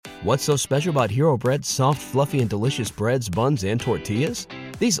What's so special about Hero Bread's soft, fluffy, and delicious breads, buns, and tortillas?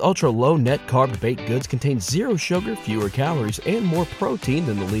 These ultra-low net-carb baked goods contain zero sugar, fewer calories, and more protein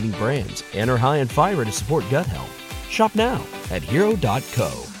than the leading brands, and are high in fiber to support gut health. Shop now at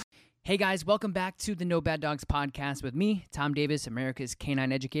hero.co. Hey guys, welcome back to the No Bad Dogs podcast with me, Tom Davis, America's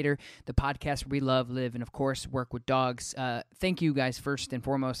canine educator, the podcast where we love, live, and of course work with dogs. Thank you guys first and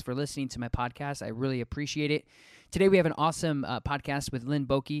foremost for listening to my podcast. I really appreciate it. Today we have an awesome podcast with Linn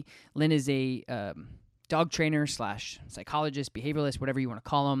Boyke. Linn is a dog trainer / psychologist, behavioralist, whatever you want to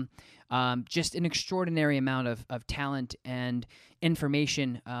call him. Just an extraordinary amount of talent and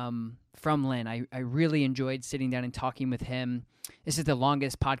information from Linn. I really enjoyed sitting down and talking with him. This is the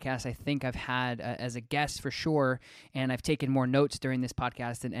longest podcast I think I've had as a guest for sure, and I've taken more notes during this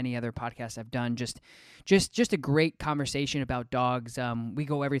podcast than any other podcast I've done. Just a great conversation about dogs. We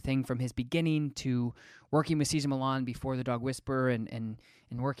go everything from his beginning to working with Cesar Millan before the Dog Whisperer and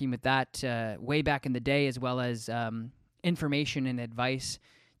working with that way back in the day, as well as information and advice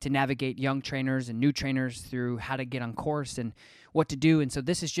to navigate young trainers and new trainers through how to get on course and what to do. And so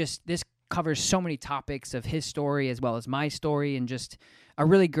this covers so many topics of his story as well as my story, and just a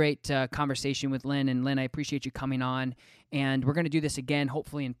really great conversation with Linn. And Linn, I appreciate you coming on, and we're going to do this again,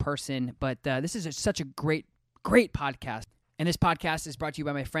 hopefully in person, but this is such a great podcast. And this podcast is brought to you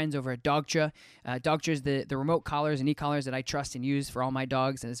by my friends over at Dogtra. Dogtra is the remote collars and e-collars that I trust and use for all my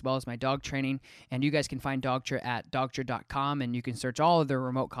dogs, as well as my dog training. And you guys can find Dogtra at dogtra.com, and you can search all of their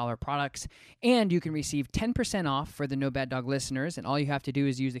remote collar products. And you can receive 10% off for the No Bad Dog listeners. And all you have to do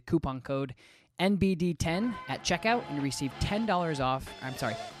is use the coupon code NBD10 at checkout, and you receive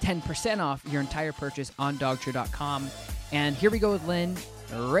 10% off your entire purchase on dogtra.com. And here we go with Linn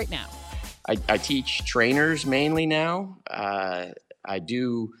right now. I teach trainers mainly now. I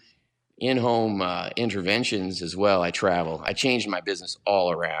do in-home interventions as well. I travel. I changed my business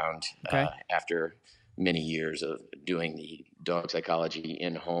all around after many years of doing the dog psychology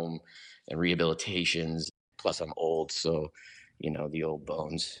in-home and rehabilitations. Plus, I'm old, so the old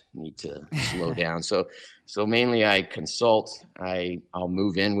bones need to slow down. So mainly I consult. I'll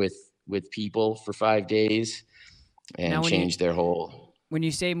move in with people for 5 days and change their whole. When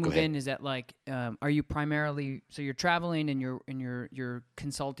you say move in, is that like, are you primarily, so you're traveling and you're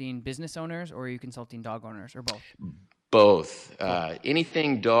consulting business owners, or are you consulting dog owners, or both? Both.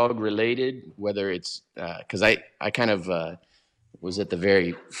 Anything dog related, whether it's, because I kind of was at the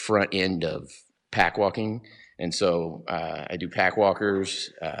very front end of pack walking. And so I do pack walkers,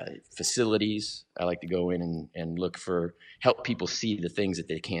 facilities. I like to go in and help people see the things that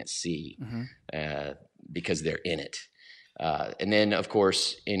they can't see because they're in it. And then, of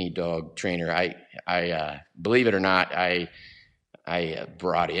course, any dog trainer. I believe it or not, I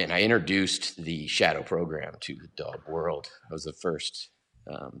introduced the shadow program to the dog world. I was the first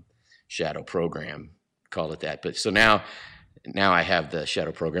shadow program, call it that. But so now I have the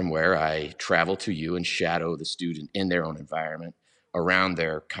shadow program where I travel to you and shadow the student in their own environment around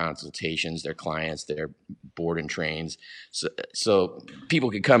their consultations, their clients, their board and trains. So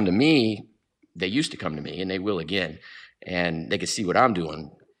people could come to me. They used to come to me, and they will again. And they can see what I'm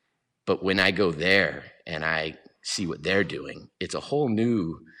doing. But when I go there and I see what they're doing, it's a whole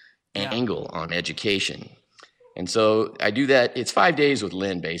new angle on education. And so I do that. It's 5 days with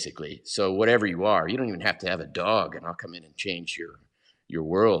Linn, basically. So whatever you are, you don't even have to have a dog, and I'll come in and change your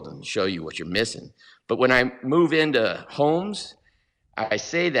world and show you what you're missing. But when I move into homes, I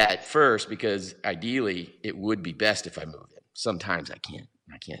say that first because ideally it would be best if I move in. Sometimes I can't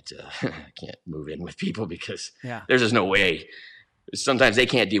move in with people because there's just no way. Sometimes they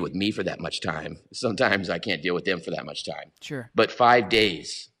can't deal with me for that much time. Sometimes I can't deal with them for that much time. Sure. But 5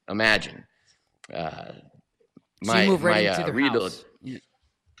 days, imagine. So you move right into their house.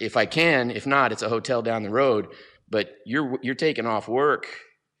 If I can, if not, it's a hotel down the road. But you're taking off work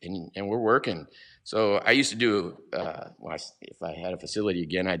and we're working. So I used to do, if I had a facility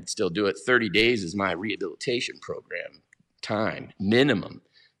again, I'd still do it. 30 days is my rehabilitation program. Time minimum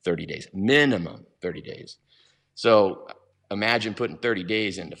 30 days. So imagine putting 30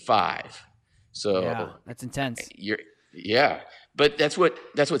 days into 5. So that's intense. But that's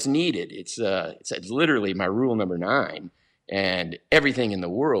what's needed. It's literally my rule number 9, and everything in the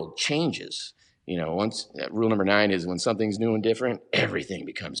world changes. Once rule number 9 is when something's new and different, everything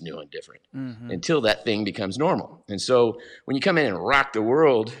becomes new and different until that thing becomes normal. And so when you come in and rock the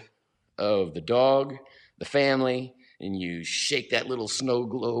world of the dog, the family, and you shake that little snow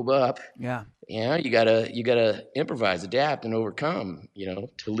globe up. You gotta improvise, adapt, and overcome, to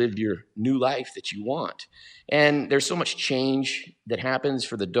live your new life that you want. And there's so much change that happens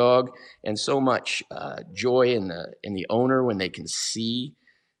for the dog, and so much joy in the owner when they can see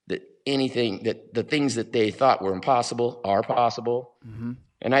the anything, that the things that they thought were impossible are possible. Mm-hmm.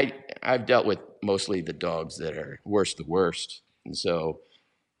 And I've dealt with mostly the dogs that are the worst. And so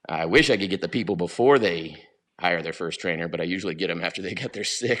I wish I could get the people before they hire their first trainer, but I usually get them after they get their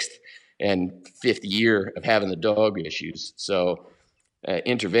 6th and 5th year of having the dog issues. So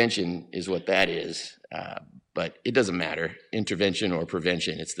intervention is what that is. But it doesn't matter, intervention or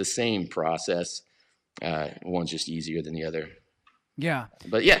prevention. It's the same process. One's just easier than the other. Yeah.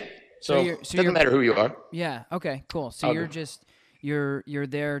 But yeah, so it doesn't matter who you are. Yeah. Okay, cool. So you're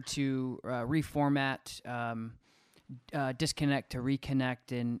there to reformat, disconnect to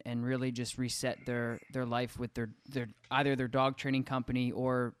reconnect, and really just reset their life with their either their dog training company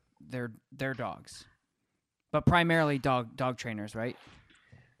or their dogs, but primarily dog trainers, right?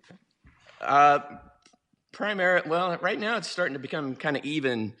 Well, right now it's starting to become kind of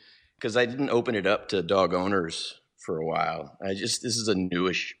even because I didn't open it up to dog owners for a while. This is a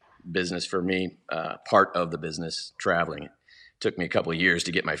newish business for me, part of the business, traveling. It took me a couple of years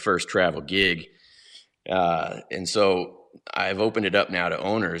to get my first travel gig. And so I've opened it up now to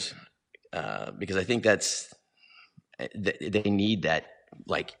owners because I think they need that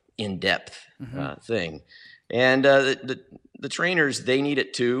like in-depth thing. And the trainers, they need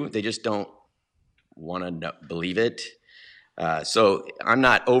it too. They just don't want to believe it. So I'm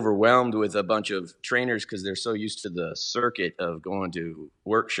not overwhelmed with a bunch of trainers because they're so used to the circuit of going to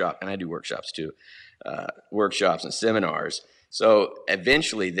workshop, and I do workshops too, workshops and seminars. So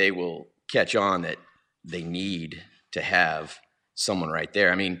eventually they will catch on that they need to have someone right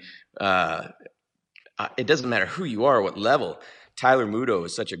there. I mean, it doesn't matter who you are, what level. Tyler Muto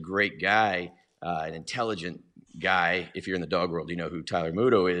is such a great guy, an intelligent guy. If you're in the dog world, you know who Tyler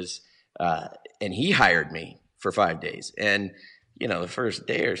Muto is. And he hired me for 5 days. And, the first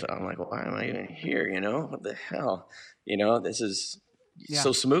day or so, I'm like, well, why am I even here? What the hell? This is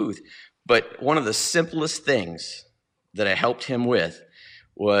so smooth. But one of the simplest things that I helped him with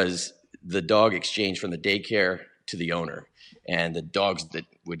was the dog exchange from the daycare to the owner, and the dogs that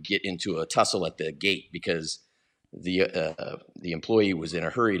would get into a tussle at the gate because the employee was in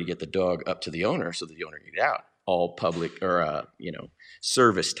a hurry to get the dog up to the owner so that the owner could get out. All public or,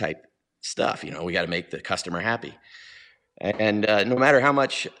 service type stuff. We got to make the customer happy. And no matter how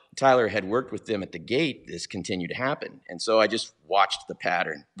much Tyler had worked with them at the gate, this continued to happen. And so I just watched the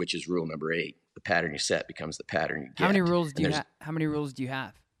pattern, which is rule number 8. The pattern you set becomes the pattern you get. How many rules do you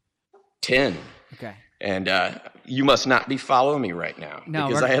have? 10. Okay. And you must not be following me right now. No,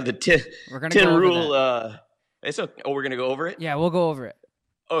 because I have the 10 rule. We're going to go over it? Yeah, we'll go over it.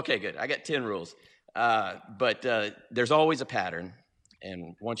 Okay, good. I got 10 rules. But there's always a pattern.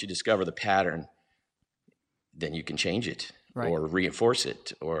 And once you discover the pattern, then you can change it or reinforce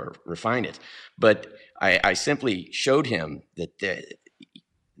it or refine it. But I simply showed him that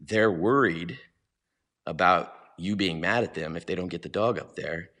they're worried about you being mad at them if they don't get the dog up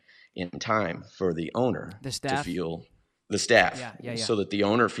there in time for the owner to feel the staff. Yeah. So that the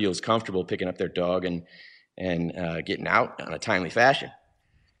owner feels comfortable picking up their dog and getting out on a timely fashion.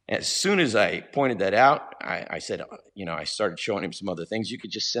 As soon as I pointed that out, I said, I started showing him some other things. You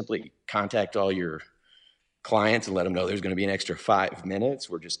could just simply contact all your clients and let them know there's going to be an extra 5 minutes.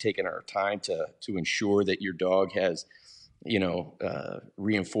 We're just taking our time to ensure that your dog has,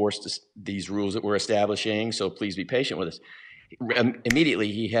 reinforced these rules that we're establishing. So please be patient with us.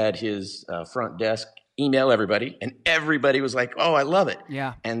 Immediately, he had his front desk email everybody, and everybody was like, oh, I love it.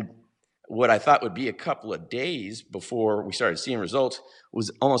 Yeah. And what I thought would be a couple of days before we started seeing results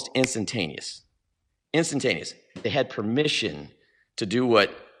was almost instantaneous. They had permission to do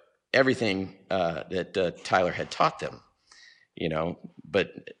everything that Tyler had taught them,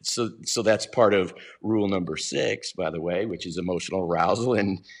 But so that's part of rule number 6, by the way, which is emotional arousal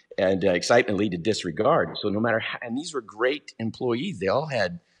and excitement lead to disregard. So no matter how, and these were great employees. They all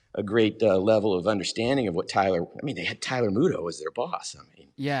had a great level of understanding of what Tyler. I mean, they had Tyler Muto as their boss. I mean,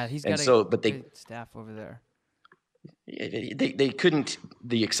 yeah, he's got great staff over there. They couldn't,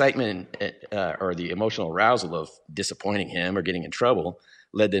 the excitement or the emotional arousal of disappointing him or getting in trouble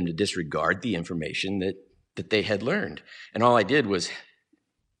led them to disregard the information that they had learned. And all I did was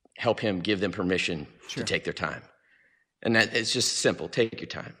help him give them permission to take their time. And that it's just simple. Take your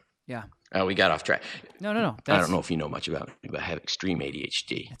time. Yeah. We got off track. No. I don't know if you know much about me, but I have extreme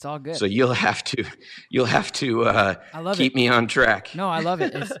ADHD. It's all good. So you'll have to keep me on track. No, I love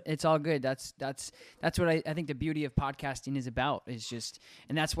it. It's all good. That's what I think the beauty of podcasting is about, is just,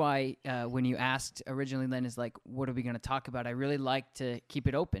 and that's why when you asked originally, Lynn, is like, what are we going to talk about? I really like to keep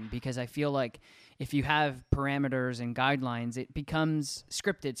it open because I feel like if you have parameters and guidelines, it becomes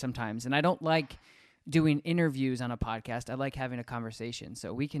scripted sometimes. And I don't like doing interviews on a podcast. I like having a conversation,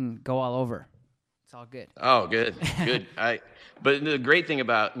 so we can go all over. It's all good. Oh, good. But the great thing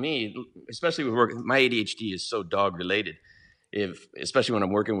about me, especially with work, my ADHD is so dog related. Especially when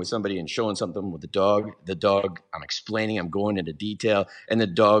I'm working with somebody and showing something with the dog, I'm explaining, I'm going into detail, and the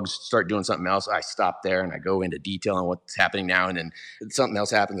dogs start doing something else. I stop there and I go into detail on what's happening now, and then something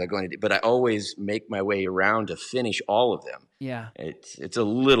else happens. I go into, but I always make my way around to finish all of them. Yeah. It's a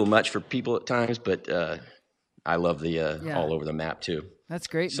little much for people at times, but I love the all over the map too. That's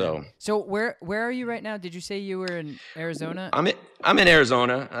great. Man. So where are you right now? Did you say you were in Arizona? I'm in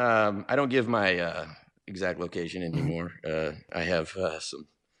Arizona. I don't give my exact location anymore. I have some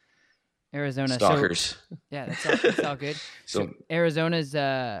Arizona stalkers. So, yeah, that's all good. So Arizona's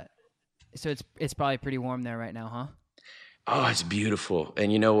so it's probably pretty warm there right now, huh? Oh, it's beautiful.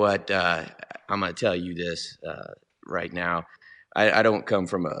 And you know what? I'm going to tell you this right now. I don't come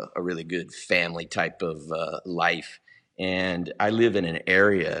from a really good family type of life, and I live in an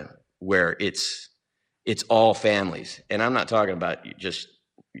area where it's all families, and I'm not talking about just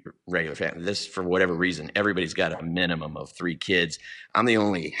regular family. This, for whatever reason, everybody's got a minimum of 3 kids. I'm the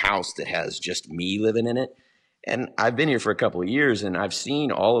only house that has just me living in it. And I've been here for a couple of years, and I've seen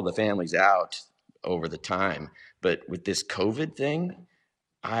all of the families out over the time. But with this COVID thing,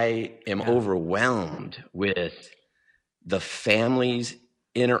 I am overwhelmed with the families'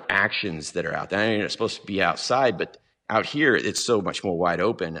 interactions that are out there. I know you're not supposed to be outside, but out here, it's so much more wide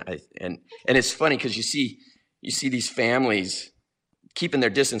open. And it's funny because you see these families keeping their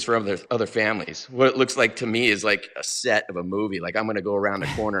distance from other families. What it looks like to me is like a set of a movie. Like I'm going to go around the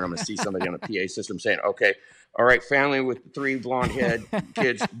corner and I'm going to see somebody on a PA system saying, okay, all right, family with 3 blonde head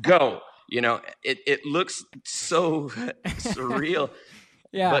kids, go. You know, it looks so surreal.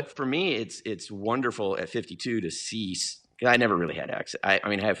 Yeah. But for me, it's wonderful at 52 to see. I never really had access. I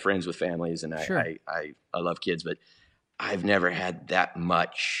mean, I have friends with families, and I love kids, but I've never had that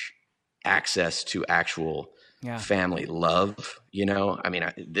much access to actual family love. You know, I mean,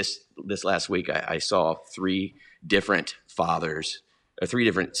 this last week I saw 3 different fathers, 3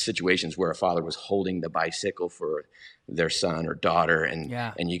 different situations where a father was holding the bicycle for their son or daughter,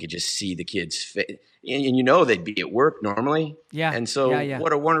 and you could just see the kids' face. And you know they'd be at work normally. Yeah. And so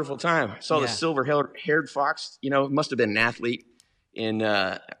what a wonderful time. I saw the silver-haired fox, you know, must have been an athlete in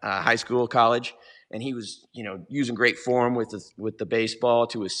high school, college. And he was, you know, using great form with the baseball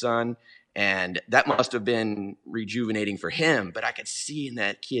to his son. And that must have been rejuvenating for him. But I could see in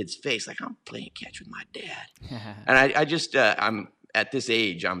that kid's face, like, I'm playing catch with my dad. And I just, I'm at this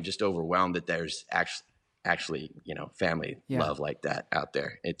age, I'm just overwhelmed that there's actually, you know, family love like that out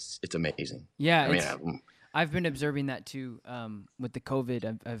there. It's amazing. Yeah. I mean, I've been observing that too. With the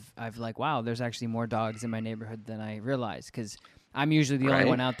COVID, I've like, wow, there's actually more dogs in my neighborhood than I realized, because I'm usually the only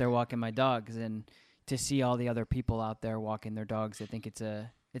one out there walking my dogs, and to see all the other people out there walking their dogs, I think it's a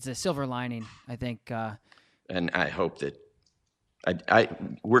silver lining. I think. And I hope that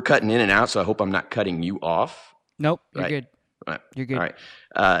we're cutting in and out, so I hope I'm not cutting you off. Nope, you're good. You're good. All right.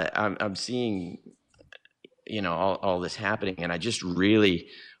 I'm seeing, you know, all this happening, and I just really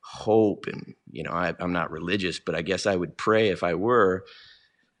hope, and, you know, I'm not religious, but I guess I would pray if I were,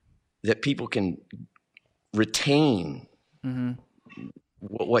 that people can retain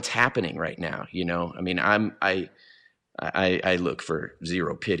what's happening right now. You know, I mean, I look for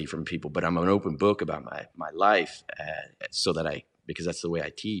zero pity from people, but I'm an open book about my life, because that's the way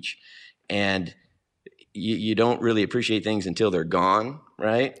I teach. And you don't really appreciate things until they're gone,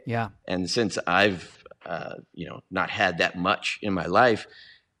 right? Yeah. And since I've you know, not had that much in my life,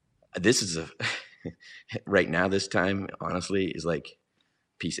 this is right now, this time, honestly, is like a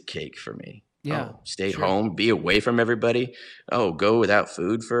piece of cake for me. Yeah. Stay home, be away from everybody. Go without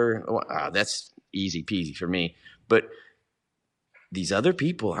food that's easy peasy for me. But these other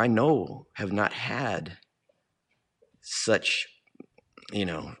people I know have not had such, you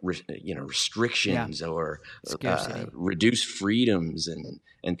know, restrictions or reduced freedoms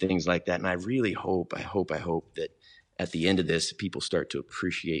and things like that. And I really hope that at the end of this, people start to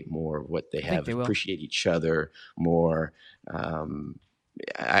appreciate more of what they have, appreciate each other more.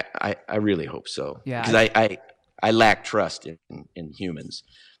 I really hope so. Yeah. Because I lack trust in humans.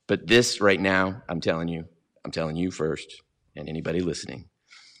 But this right now, I'm telling you first, and anybody listening,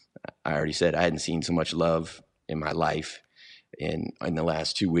 I already said I hadn't seen so much love in my life in the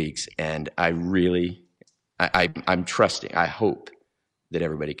last 2 weeks. And I'm trusting, I hope that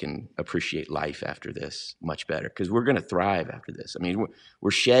everybody can appreciate life after this much better, because we're going to thrive after this. I mean,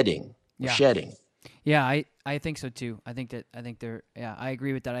 we're shedding. We're shedding. Yeah, I think so too. I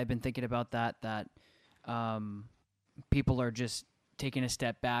agree with that. I've been thinking about that people are just taking a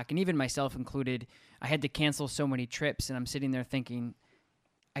step back, and even myself included, I had to cancel so many trips, and I'm sitting there thinking,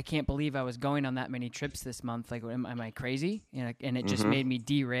 I can't believe I was going on that many trips this month. Like, am I crazy? And it just made me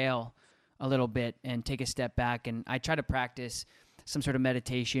derail a little bit and take a step back. And I try to practice some sort of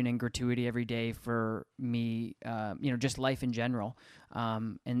meditation and gratuity every day for me, just life in general.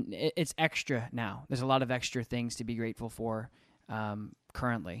 And it's extra now. There's a lot of extra things to be grateful for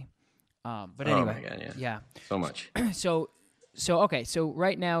currently. But anyway, oh my God, yeah. So much. So okay. So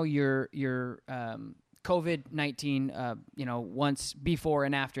right now you're COVID-19, once before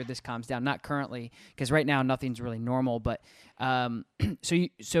and after this calms down, not currently, because right now nothing's really normal, but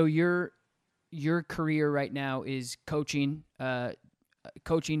so your career right now is coaching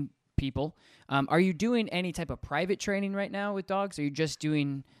people. Are you doing any type of private training right now with dogs? Or are you just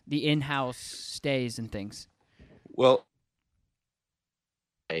doing the in-house stays and things? Well,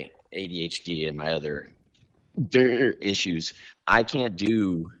 ADHD and my other issues, I can't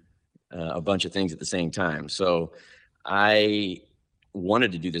do a bunch of things at the same time. So I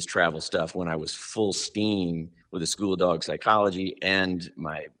wanted to do this travel stuff when I was full steam with the School of Dog Psychology and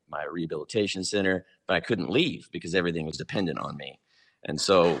my rehabilitation center, but I couldn't leave because everything was dependent on me. And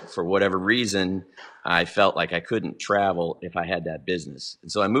so for whatever reason, I felt like I couldn't travel if I had that business.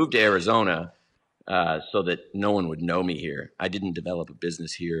 And so I moved to Arizona so that no one would know me here. I didn't develop a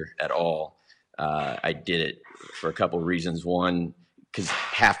business here at all. I did it for a couple of reasons. One, because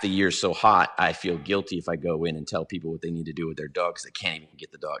half the year is so hot, I feel guilty if I go in and tell people what they need to do with their dog because they can't even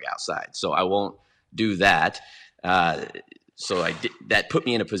get the dog outside. So I won't do that. So that put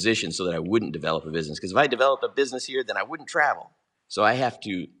me in a position so that I wouldn't develop a business. Because if I developed a business here, then I wouldn't travel. So I have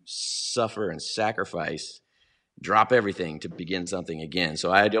to suffer and sacrifice, drop everything to begin something again.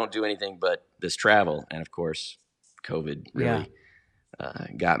 So I don't do anything but this travel. And of course, COVID really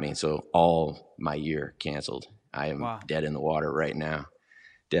got me. So all my year canceled. I am dead in the water right now,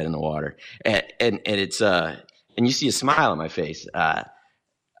 dead in the water. And it's, and you see a smile on my face.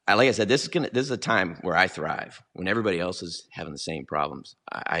 Like I said, this is a time where I thrive. When everybody else is having the same problems,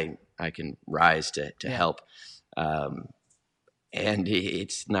 I can rise to help. And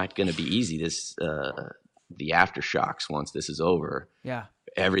it's not going to be easy. The aftershocks once this is over. Yeah.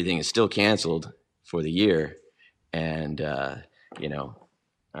 Everything is still canceled for the year. And,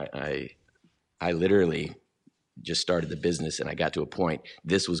 I literally just started the business and I got to a point,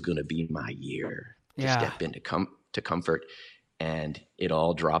 this was going to be my year to step into comfort, and it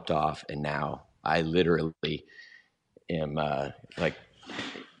all dropped off. And now I literally am like,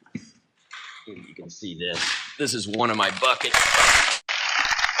 you can see this is one of my buckets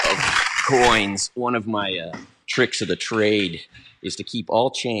of coins. One of my tricks of the trade is to keep all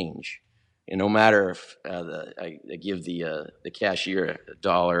change. And no matter if I give the cashier $1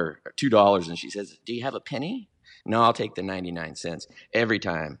 or $2 and she says, "Do you have a penny?" No, I'll take the 99 cents every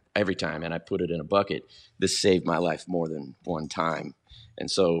time. And I put it in a bucket. This saved my life more than one time.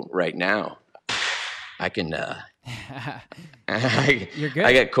 And so right now I can, You're good.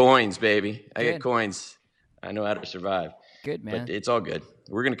 I got coins, baby. I got coins. I know how to survive. Good, man. But it's all good.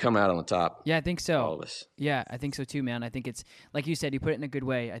 We're going to come out on the top. Yeah, I think so. All of us. Yeah, I think so too, man. I think it's, like you said, you put it in a good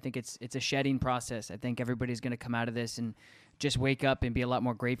way. I think it's a shedding process. I think everybody's going to come out of this and just wake up and be a lot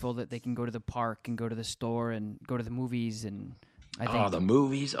more grateful that they can go to the park and go to the store and go to the movies. And I think the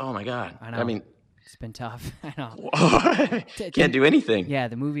movies. Oh my God. I know. I mean, it's been tough. I know. Can't do anything. Yeah,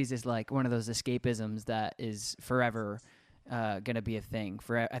 the movies is like one of those escapisms that is forever going to be a thing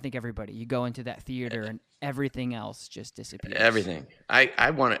for, I think, everybody. You go into that theater and everything else just disappears. Everything.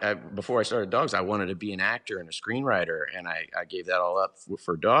 Before I started dogs, I wanted to be an actor and a screenwriter, and I gave that all up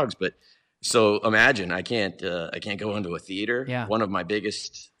for dogs. But so imagine I can't go into a theater. Yeah. One of my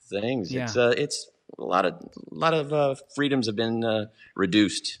biggest things. Yeah. It's a lot of freedoms have been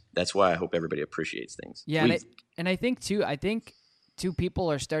reduced. That's why I hope everybody appreciates things. Yeah, and I think too people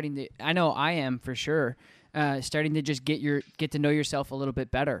are starting to. I know I am for sure. Starting to just get to know yourself a little bit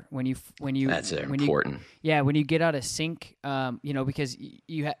better when you that's important. When you get out of sync, because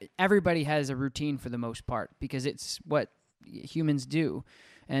everybody has a routine for the most part because it's what humans do,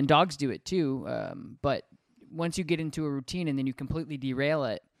 and dogs do it too. But once you get into a routine and then you completely derail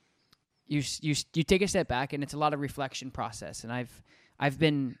it, you take a step back, and it's a lot of reflection process. And I've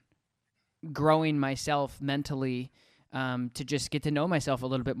been growing myself mentally. To just get to know myself a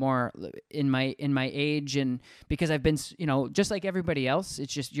little bit more in my age, and because I've been, just like everybody else,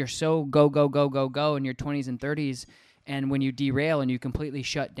 it's just you're so go in your 20s and 30s, and when you derail and you completely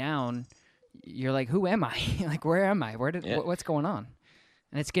shut down, you're like, who am I? Like, where am I? What's going on?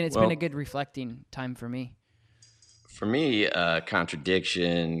 And it's been a good reflecting time for me. For me,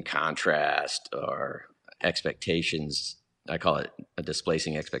 contradiction, contrast, or expectations I call it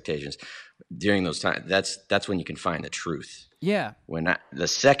displacing expectations. During those times, that's when you can find the truth. Yeah. The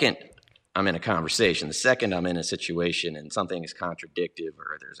second I'm in a conversation, the second I'm in a situation and something is contradictive,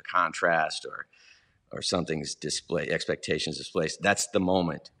 or there's a contrast, or something's expectations displaced, that's the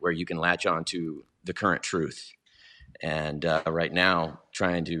moment where you can latch on to the current truth. And right now,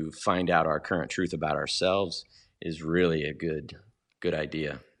 trying to find out our current truth about ourselves is really a good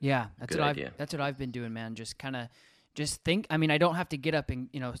idea. Yeah, that's what I've been doing, man. Just think. I mean, I don't have to get up and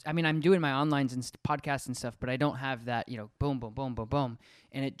I mean, I'm doing my onlines and podcasts and stuff, but I don't have that boom, boom, boom, boom, boom,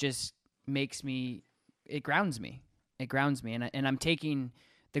 and it just makes me. It grounds me. And I'm taking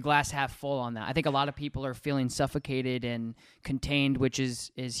the glass half full on that. I think a lot of people are feeling suffocated and contained, which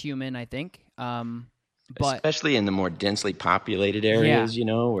is human, I think. But especially in the more densely populated areas,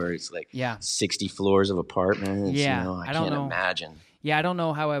 where it's like 60 floors of apartments. Yeah, I can't imagine. Yeah, I don't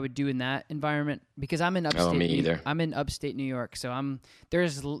know how I would do in that environment because I'm in upstate. Oh, me either. I'm in upstate New York, so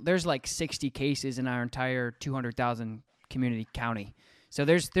there's like 60 cases in our entire 200,000 community county. So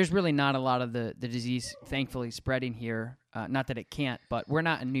there's really not a lot of the disease, thankfully, spreading here. Not that it can't, but we're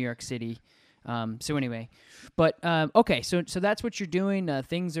not in New York City. So anyway, but okay, so that's what you're doing.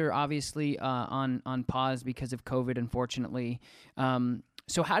 Things are obviously on pause because of COVID, unfortunately.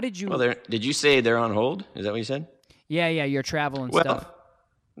 So how did you? Well, did you say they're on hold? Is that what you said? Yeah, your travel and stuff.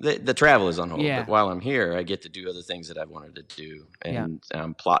 The travel is on hold, yeah. But while I'm here, I get to do other things that I've wanted to do, and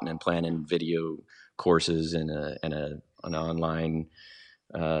I'm plotting and planning video courses and an online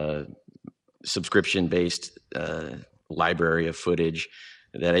subscription-based library of footage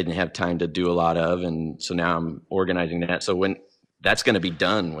that I didn't have time to do a lot of, and so now I'm organizing that. So when that's going to be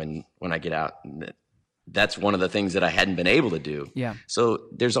done, when I get out, that's one of the things that I hadn't been able to do. Yeah. So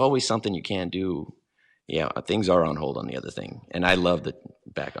there's always something you can do. Yeah, things are on hold on the other thing, and I love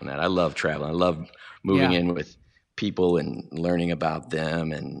back on that. I love traveling. I love moving in with people and learning about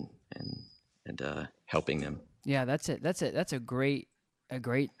them and helping them. Yeah, that's it. That's a great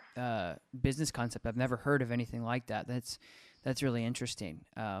business concept. I've never heard of anything like that. That's really interesting.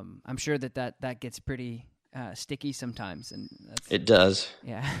 I'm sure that gets pretty sticky sometimes, and it does.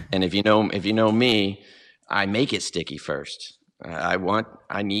 Yeah. And if you know me, I make it sticky first. I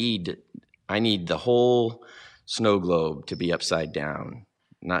need the whole snow globe to be upside down,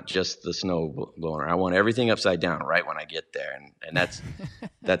 not just the snow blower. I want everything upside down right when I get there, and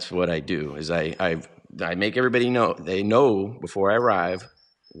that's what I do. Is I make everybody know. They know before I arrive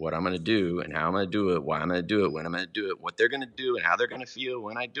what I'm going to do and how I'm going to do it, why I'm going to do it, when I'm going to do it, what they're going to do, and how they're going to feel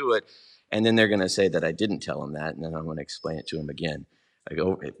when I do it. And then they're going to say that I didn't tell them that, and then I'm going to explain it to them again. I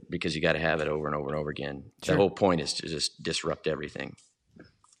go because you got to have it over and over and over again. Sure. The whole point is to just disrupt everything.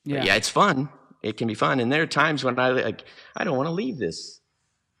 Yeah, it's fun. It can be fun, and there are times when I don't want to leave this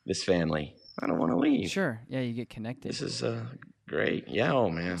family. I don't want to leave. Sure. Yeah, you get connected. This is great. Yeah. Oh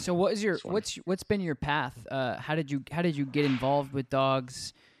man. So what's been your path? How did you get involved with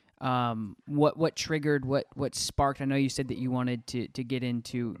dogs? What triggered? What sparked? I know you said that you wanted to get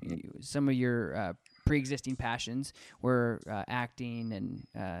into some of your pre-existing passions were acting and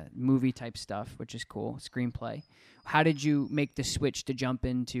movie type stuff, which is cool. Screenplay. How did you make the switch to jump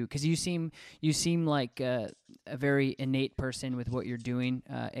into? Because you seem like a very innate person with what you're doing.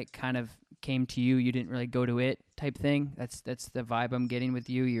 It kind of came to you. You didn't really go to it type thing. That's the vibe I'm getting with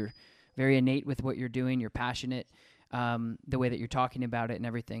you. You're very innate with what you're doing. You're passionate. The way that you're talking about it and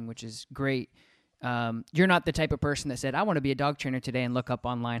everything, which is great. You're not the type of person that said, I want to be a dog trainer today and look up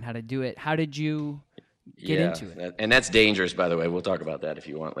online how to do it. How did you get into it? And that's dangerous, by the way. We'll talk about that if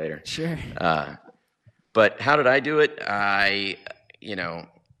you want later. Sure. But how did I do it?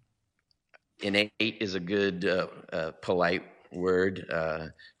 Innate is a good, polite word.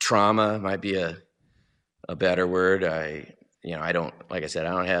 Trauma might be a better word. I don't, like I said,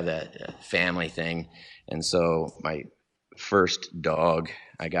 I don't have that family thing. And so my first dog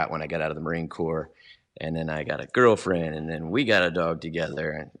I got when I got out of the Marine Corps, and then I got a girlfriend, and then we got a dog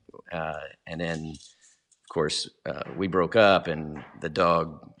together. And then, of course, we broke up, and the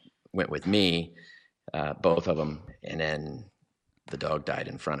dog went with me, both of them. And then the dog died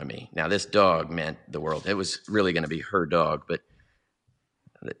in front of me. Now, this dog meant the world. It was really going to be her dog, but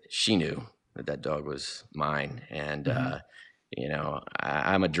she knew that dog was mine. And,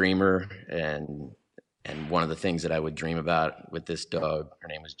 I'm a dreamer, and one of the things that I would dream about with this dog, her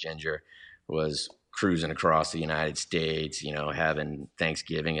name was Ginger, was cruising across the United States, having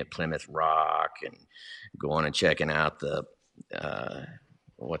Thanksgiving at Plymouth Rock and going and checking out the,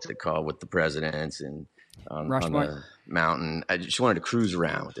 what's it called, with the presidents and on the mountain. I just wanted to cruise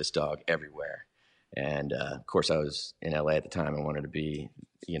around with this dog everywhere. And, of course, I was in LA at the time. I wanted to be,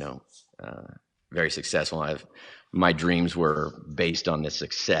 very successful. I have my dreams were based on this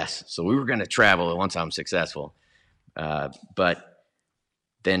success. So we were going to travel once I'm successful. But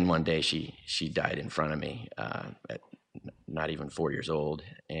then one day she died in front of me at not even 4 years old.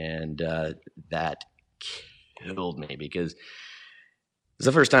 And that killed me because it was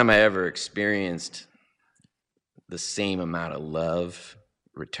the first time I ever experienced the same amount of love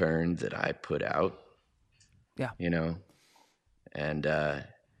returned that I put out. Yeah. You know? And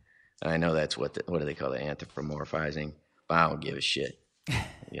I know that's what do they call it? Anthropomorphizing. But I don't give a shit.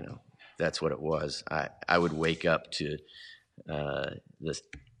 You know, that's what it was. I would wake up to this.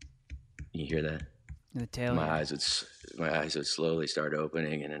 You hear that? The tail. My eyes would slowly start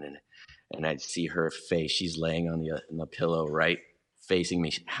opening, and I'd see her face. She's laying on the pillow, right, facing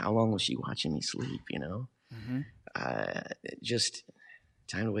me. How long was she watching me sleep? You know, just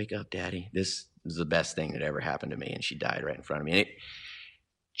time to wake up, Daddy. This is the best thing that ever happened to me, and she died right in front of me. And it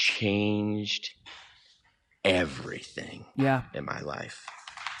changed everything. Yeah. In my life,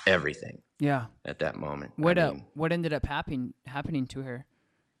 everything. Yeah. At that moment. What ended up happening to her?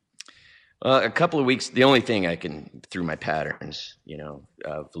 A couple of weeks. The only thing I can, through my patterns, you know,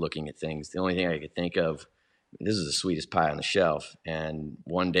 of looking at things, the only thing I could think of, this is the sweetest pie on the shelf. And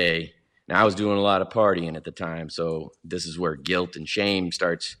one day, now I was doing a lot of partying at the time, so this is where guilt and shame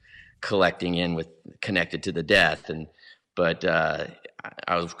starts collecting in connected to the death. But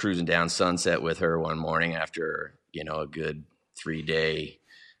I was cruising down Sunset with her one morning after, you know, a good 3-day,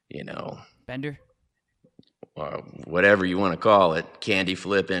 you know, bender, whatever you want to call it, candy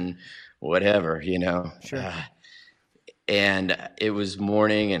flipping, whatever, you know. Sure. And it was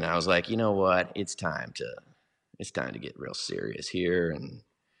morning, and I was like, you know what? It's time to get real serious here and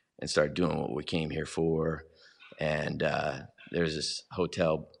start doing what we came here for. And there's this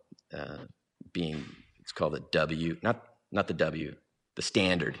hotel it's called the W, not the W, the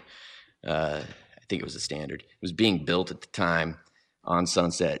Standard. I think it was the Standard. It was being built at the time on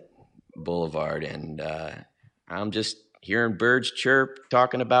Sunset Boulevard, and I'm just hearing birds chirp,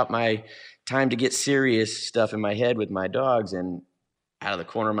 talking about my time to get serious stuff in my head with my dogs, and out of the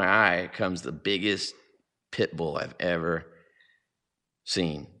corner of my eye comes the biggest pit bull I've ever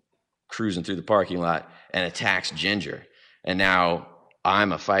seen, cruising through the parking lot and attacks Ginger. And now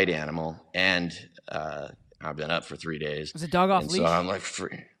I'm a fight animal, and I've been up for 3 days. Was the dog off and leash? So I'm like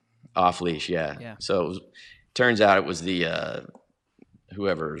off leash, yeah. Yeah. So turns out it was the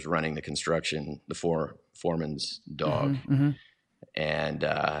whoever's running the construction, the foreman's dog. Mm-hmm. And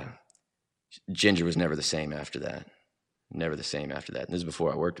Ginger was never the same after that. Never the same after that. And this is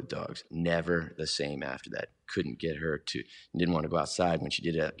before I worked with dogs. Never the same after that. Couldn't get her to, didn't want to go outside. When she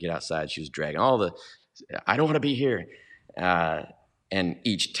did get outside, she was dragging I don't want to be here. And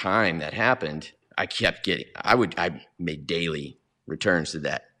each time that happened, I made daily returns to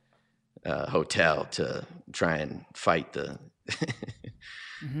that hotel to try and fight the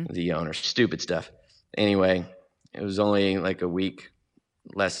the owner. Stupid stuff. Anyway, it was only like a week,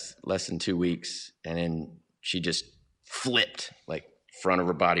 less than 2 weeks, and then she just flipped. Like, front of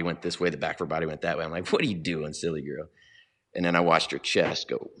her body went this way, the back of her body went that way. I'm like, what are you doing, silly girl? And then I watched her chest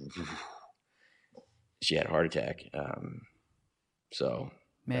go. She had a heart attack. So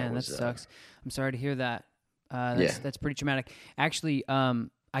man, that sucks. I'm sorry to hear that. Yeah. That's pretty traumatic. Actually,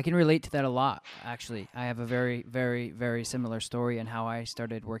 I can relate to that a lot. Actually, I have a very, very, very similar story in how I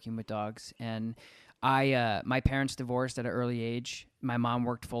started working with dogs. And my parents divorced at an early age. My mom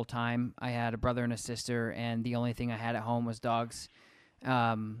worked full time. I had a brother and a sister, and the only thing I had at home was dogs.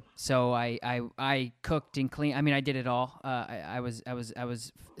 So I cooked and cleaned. I mean, I did it all. I was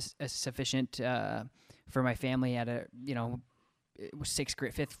sufficient for my family at it was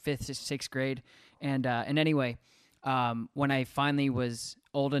fifth, sixth grade, and anyway, when I finally was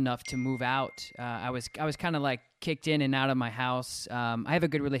old enough to move out, I was kind of like kicked in and out of my house. I have a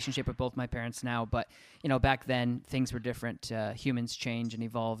good relationship with both my parents now, but back then things were different. Humans change and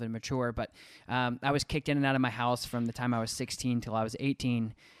evolve and mature. But I was kicked in and out of my house from the time I was 16 till I was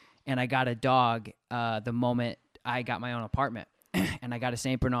 18, and I got a dog the moment I got my own apartment, and I got a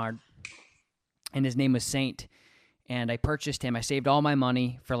Saint Bernard, and his name was Saint. And I purchased him. I saved all my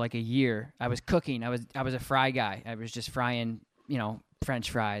money for like a year. I was cooking. I was a fry guy. I was just frying,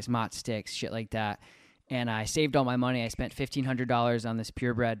 French fries, mott sticks, shit like that. And I saved all my money. I spent $1,500 on this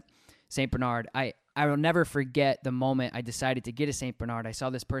purebred Saint Bernard. I will never forget the moment I decided to get a Saint Bernard. I saw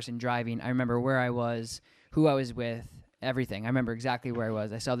this person driving. I remember where I was, who I was with, everything. I remember exactly where I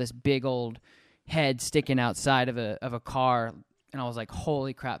was. I saw this big old head sticking outside of a car, and I was like,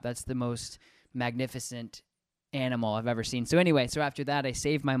 holy crap, that's the most magnificent animal I've ever seen. So anyway, after that, I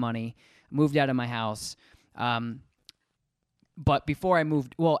saved my money, moved out of my house, But before I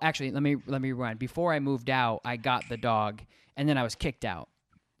moved, well, actually, let me rewind. Before I moved out, I got the dog, and then I was kicked out.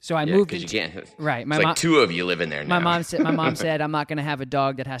 So I moved because you can't. Right. It's like two of you living there now. My mom said I'm not going to have a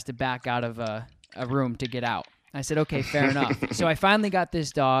dog that has to back out of a room to get out. I said, okay, fair enough. So I finally got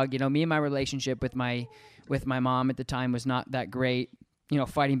this dog. You know, me and my relationship with my mom at the time was not that great. You know,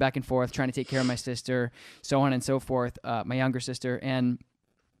 fighting back and forth, trying to take care of my sister, so on and so forth, my younger sister. And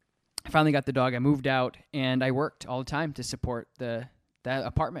I finally got the dog. I moved out, and I worked all the time to support that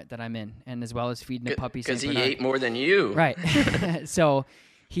apartment that I'm in, and as well as feeding the puppy. Because he ate more than you. Right. So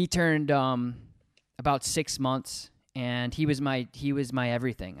he turned about 6 months, and he was my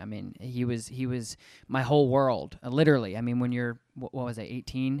everything. I mean, he was my whole world, literally. I mean, when you're what was I,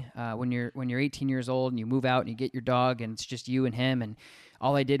 18? When you're 18 years old and you move out and you get your dog, and it's just you and him, and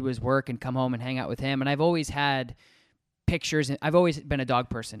all I did was work and come home and hang out with him. And I've always had pictures, and I've always been a dog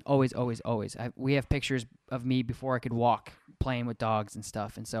person. Always. We have pictures of me before I could walk, playing with dogs and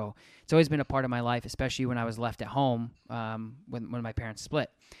stuff. And so it's always been a part of my life, especially when I was left at home when my parents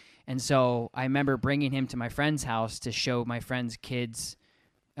split. And so I remember bringing him to my friend's house to show my friend's kids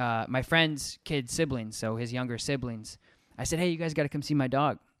siblings, so his younger siblings. I said, hey, you guys got to come see my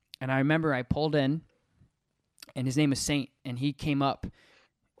dog. And I remember I pulled in, and his name is Saint, and he came up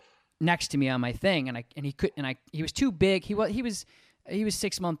next to me on my thing, he was too big. He was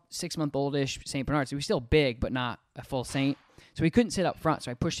 6 month oldish Saint Bernard, so he was still big, but not a full Saint. So he couldn't sit up front, so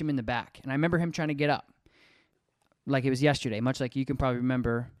I pushed him in the back. And I remember him trying to get up, like it was yesterday, much like you can probably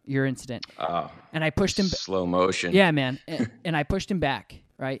remember your incident. And I pushed him. Slow motion. Yeah, man. And I pushed him back,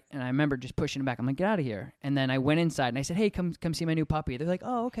 right? And I remember just pushing him back. I'm like, get out of here. And then I went inside, and I said, hey, come see my new puppy. They're like,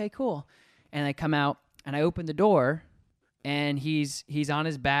 oh, okay, cool. And I come out, and I open the door, and he's on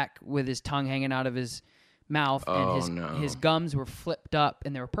his back with his tongue hanging out of his mouth, and his gums were flipped up,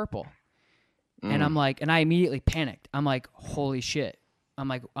 and they were purple. And I'm like, and I immediately panicked. I'm like, holy shit. I'm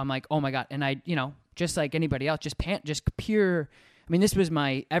like, oh my God. And I, just like anybody else, just pure. I mean, this was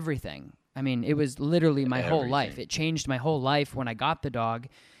my everything. I mean, it was literally my whole life. It changed my whole life when I got the dog.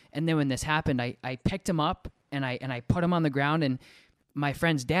 And then when this happened, I picked him up, and I put him on the ground, and my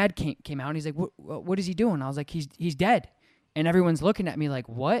friend's dad came out, and he's like, what is he doing? I was like, he's dead. And everyone's looking at me like,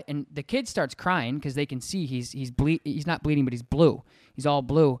 what? And the kid starts crying because they can see he's not bleeding, but he's blue. He's all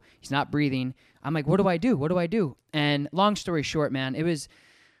blue. He's not breathing. I'm like, what do I do? What do I do? And long story short, man, it was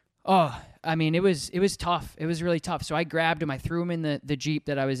tough. It was really tough. So I grabbed him. I threw him in the Jeep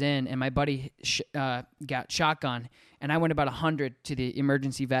that I was in, and my buddy got shotgun. And I went about 100 to the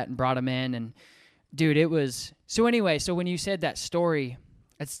emergency vet and brought him in. And, dude, it was... So anyway, so when you said that story...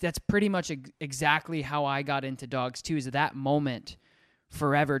 That's pretty much exactly how I got into dogs too. Is that moment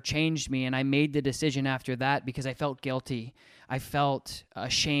forever changed me, and I made the decision after that because I felt guilty. I felt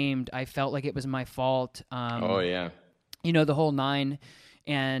ashamed. I felt like it was my fault. The whole nine.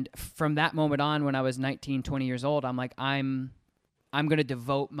 And from that moment on, when I was 19, 20 years old, I'm like, I'm going to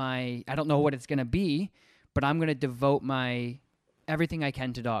devote I don't know what it's going to be, but I'm going to devote everything I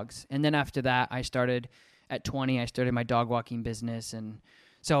can to dogs. And then after that, at 20, I started my dog walking business. And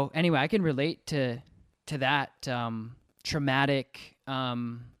so anyway, I can relate to that traumatic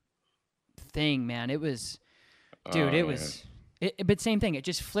thing, man. It was, dude, but same thing. It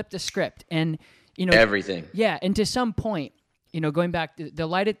just flipped the script, and everything. Yeah, and to some point, going back to the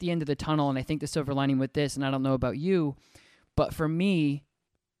light at the end of the tunnel, and I think the silver lining with this, and I don't know about you, but for me,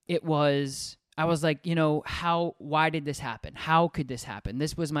 I was like, why did this happen? How could this happen?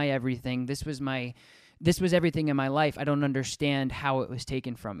 This was my everything. This was everything in my life. I don't understand how it was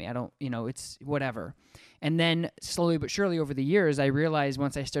taken from me. I don't, it's whatever. And then slowly but surely over the years, I realized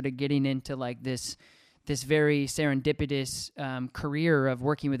once I started getting into like this very serendipitous career of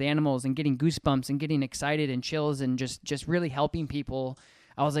working with animals and getting goosebumps and getting excited and chills and just really helping people,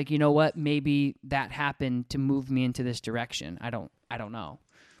 I was like, you know what? Maybe that happened to move me into this direction. I don't know.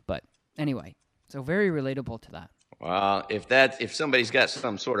 But anyway, so very relatable to that. Well, if somebody's got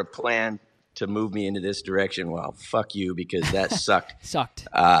some sort of plan to move me into this direction, well, fuck you, because that sucked. Sucked.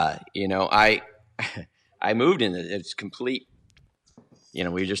 I moved in it's complete.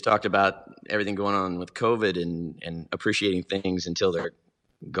 We just talked about everything going on with COVID and appreciating things until they're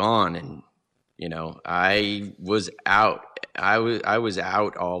gone. And, I was out. I was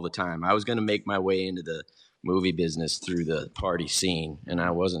out all the time. I was going to make my way into the movie business through the party scene, and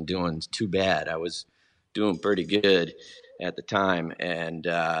I wasn't doing too bad. I was doing pretty good at the time. And,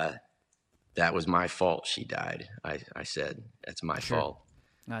 that was my fault. She died. I said, that's my fault.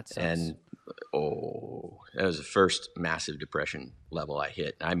 That sucks. And, that was the first massive depression level I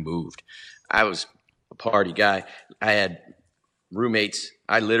hit. I moved. I was a party guy. I had roommates.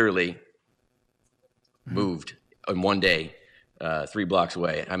 I literally moved in one day 3 blocks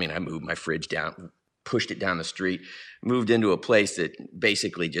away. I mean, I moved my fridge down, pushed it down the street, moved into a place that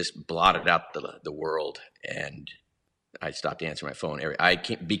basically just blotted out the world, and I stopped answering my phone. I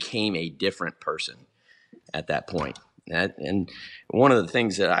became a different person at that point. And one of the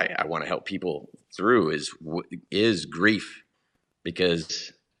things that I want to help people through is grief,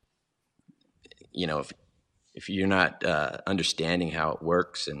 because if you're not understanding how it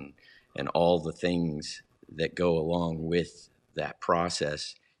works and all the things that go along with that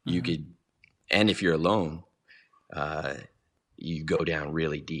process, you could, and if you're alone, you go down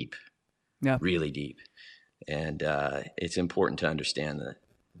really deep, really deep. And it's important to understand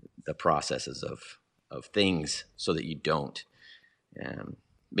the processes of things so that you don't.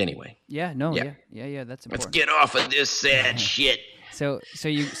 Anyway. Yeah. That's important. Let's get off of this sad shit. So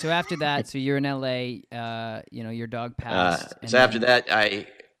after that, so you're in LA. Your dog passed. So after that,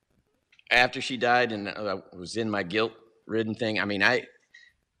 after she died, and I was in my guilt-ridden thing. I mean, I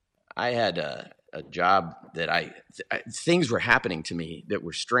had a job that things were happening to me that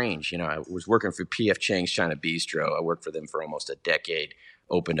were strange. I was working for P.F. Chang's China Bistro. I worked for them for almost a decade.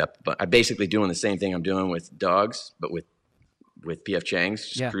 Opened up, but I'm basically doing the same thing I'm doing with dogs, but with P.F. Chang's,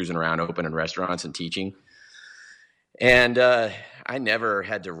 just cruising around, opening restaurants and teaching. And I never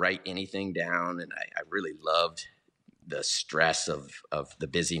had to write anything down, and I really loved the stress of the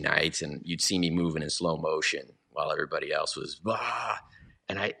busy nights. And you'd see me moving in slow motion while everybody else was blah.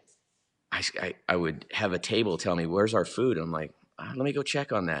 And I would have a table tell me, "Where's our food?" And I'm like, "Let me go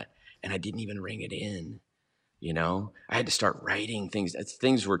check on that." And I didn't even ring it in. I had to start writing things.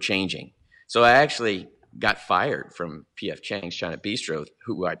 Things were changing. So I actually got fired from P.F. Chang's China Bistro,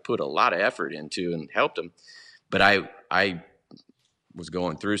 who I put a lot of effort into and helped them. But I was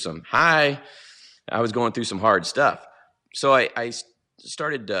going through some hard stuff. So I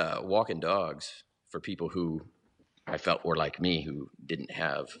started walking dogs for people who I felt were like me, who didn't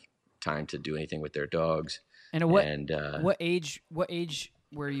have time to do anything with their dogs. And what age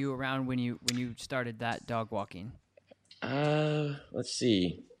were you around when you started that dog walking? Let's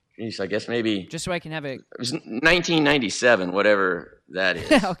see. Jeez, I guess maybe just so I can have it. It was 1997, whatever that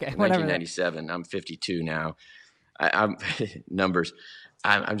is. Okay, 1997. I'm 52 now. I'm numbers.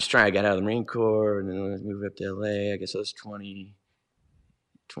 I'm just trying. I got out of the Marine Corps and then I moved up to LA. I guess I was 29,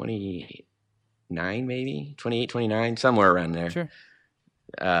 maybe 28, 29, somewhere around there. Sure.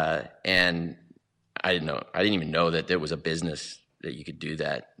 And I didn't even know that there was a business that you could do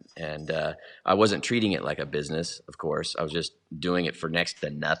that. And I wasn't treating it like a business, of course. I was just doing it for next to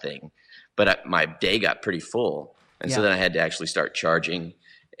nothing. But my day got pretty full. And so then I had to actually start charging.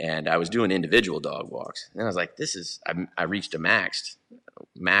 And I was doing individual dog walks. And I was like, I reached a max.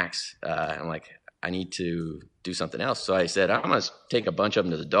 I'm like, I need to do something else. So I said, I'm going to take a bunch of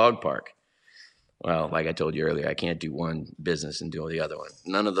them to the dog park. Well, like I told you earlier, I can't do one business and do the other one.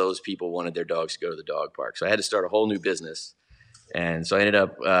 None of those people wanted their dogs to go to the dog park. So I had to start a whole new business. And so I ended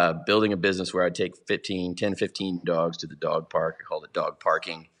up building a business where I'd take 15 dogs to the dog park. I called it dog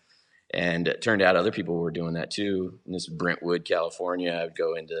parking. And it turned out other people were doing that too. In this Brentwood, California, I would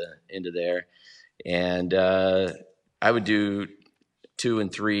go into there. And I would do 2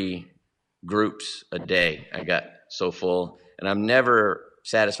 and 3 groups a day. I got so full. And I'm never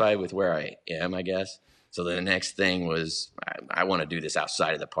satisfied with where I am, I guess. So the next thing was, I want to do this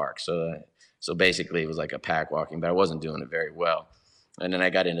outside of the park. So basically it was like a pack walking, but I wasn't doing it very well. And then I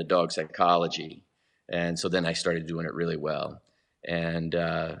got into dog psychology. And so then I started doing it really well. And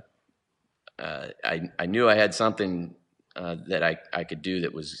I knew I had something that I could do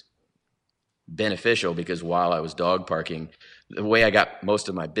that was beneficial, because while I was dog parking, the way I got most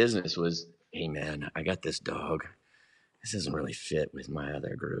of my business was, hey man, I got this dog. This doesn't really fit with my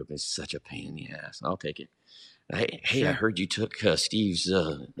other group. It's such a pain in the ass. I'll take it. Hey, sure. I heard you took Steve's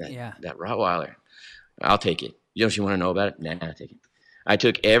that Rottweiler. I'll take it. You want to know about it? Nah, I'll take it. I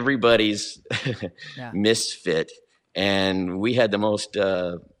took everybody's misfit, and we had the most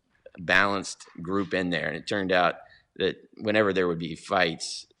balanced group in there. And it turned out that whenever there would be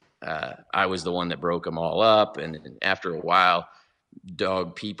fights, I was the one that broke them all up. And after a while,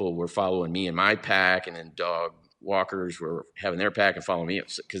 dog people were following me in my pack, and then dog walkers were having their pack and following me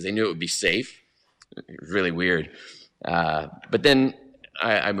because they knew it would be safe. It was really weird. But then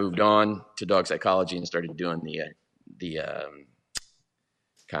I moved on to dog psychology and started doing the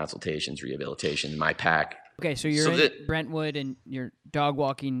consultations, rehabilitation, my pack. Okay, so you're in Brentwood and you're dog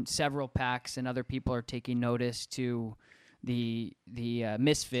walking several packs, and other people are taking notice to the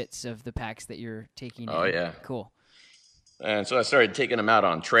misfits of the packs that you're taking in. Oh, yeah. Cool. And so I started taking them out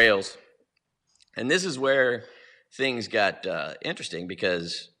on trails. And this is where things got interesting,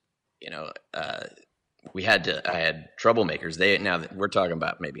 because, I had troublemakers. Now we're talking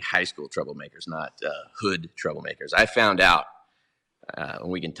about maybe high school troublemakers, not hood troublemakers. I found out,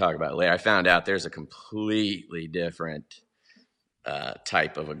 and we can talk about it later, I found out there's a completely different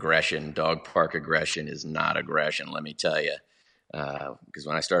type of aggression. Dog park aggression is not aggression, let me tell you. Because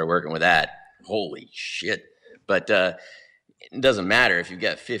when I started working with that, holy shit. But it doesn't matter if you've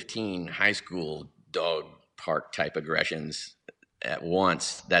got 15 high school dog park type aggressions at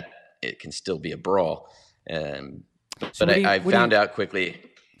once, that it can still be a brawl. But I found out quickly.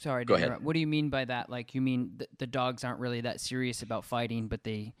 Sorry, go ahead. What do you mean by that? Like, you mean the dogs aren't really that serious about fighting, but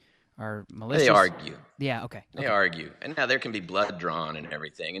they are malicious? They argue. Yeah, okay. They argue. And now there can be blood drawn and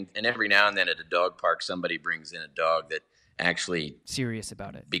everything. And every now and then at a dog park, somebody brings in a dog that actually serious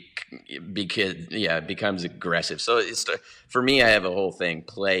about it. Becomes aggressive. So for me, I have a whole thing.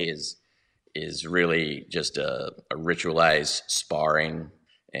 Play is really just a ritualized sparring,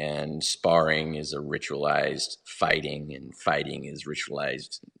 and sparring is a ritualized fighting, and fighting is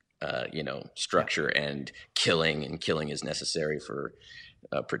ritualized, structure, and killing is necessary for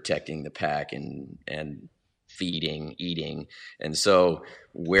protecting the pack and feeding, eating. And so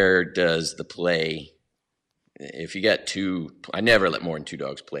where does the play, if you got I never let more than 2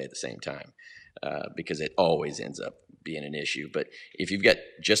 dogs play at the same time, because it always ends up being an issue. But if you've got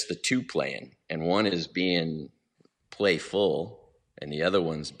just the 2 playing, and one is being playful and the other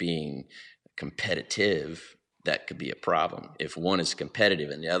one's being competitive, that could be a problem. If one is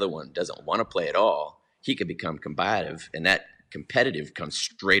competitive and the other one doesn't want to play at all, he could become combative, and that competitive comes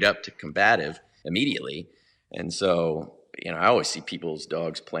straight up to combative immediately. And so, I always see people's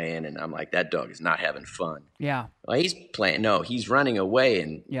dogs playing, and I'm like, that dog is not having fun. Yeah. Well, he's playing. No, he's running away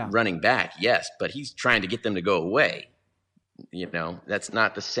and running back. Yes, but he's trying to get them to go away. That's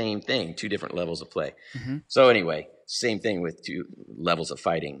not the same thing. 2 different levels of play. Mm-hmm. So anyway, same thing with 2 levels of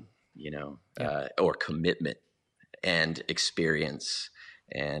fighting, or commitment and experience,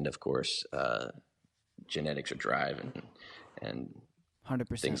 and of course, genetics or drive and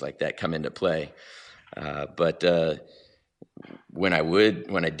 100% things like that come into play. But when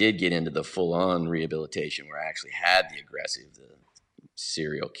I did get into the full-on rehabilitation, where I actually had the aggressive, the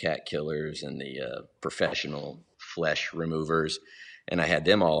serial cat killers and the professional flesh removers, and I had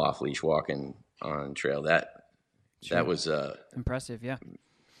them all off leash walking on trail, that was impressive. Yeah.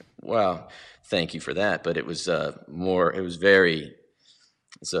 Well, thank you for that. But it was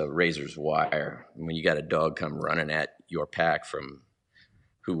it's a razor's wire. When you got a dog come running at your pack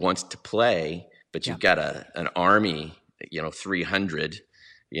who wants to play, but you've got an army, 300,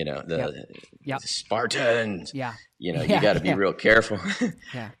 the Spartans. Yeah. You got to be real careful.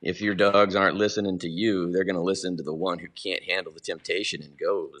 If your dogs aren't listening to you, they're going to listen to the one who can't handle the temptation and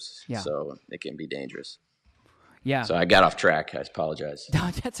goes. Yeah. So it can be dangerous. Yeah. So I got off track. I apologize. No,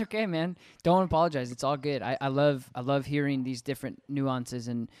 that's okay, man. Don't apologize. It's all good. I love hearing these different nuances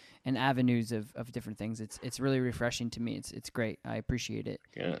and avenues of different things. It's really refreshing to me. It's great. I appreciate it.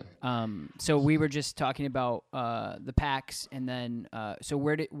 Yeah. So we were just talking about the packs, and then so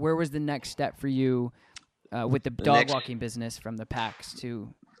where was the next step for you with the dog walking business from the packs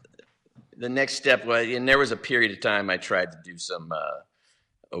to? The next step was, and there was a period of time I tried to do some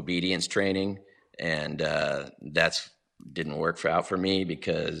obedience training. And that's didn't work out for me,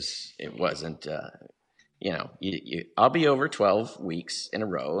 because it wasn't, I'll be over 12 weeks in a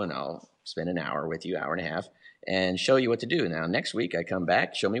row, and I'll spend an hour with you, hour and a half, and show you what to do. Now, next week I come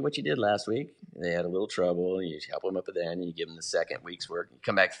back, show me what you did last week. They had a little trouble. You help them up with that, and you give them the second week's work. You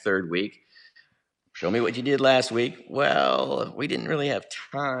come back third week, show me what you did last week. Well, we didn't really have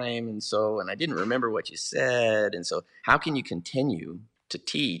time, and I didn't remember what you said. And so how can you continue to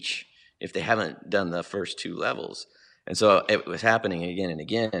teach if they haven't done the first 2 levels? And so it was happening again and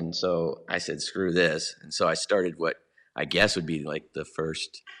again. And so I said, screw this. And so I started what I guess would be like the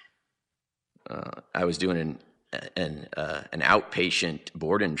first, I was doing an outpatient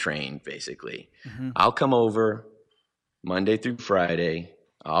board and train, basically. Mm-hmm. I'll come over Monday through Friday.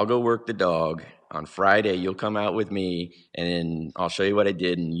 I'll go work the dog. On Friday, you'll come out with me, and then I'll show you what I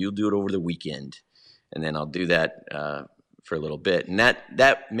did, and you'll do it over the weekend. And then I'll do that for a little bit. And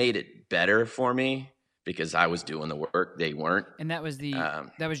that made it better for me, because I was doing the work, they weren't. And that was that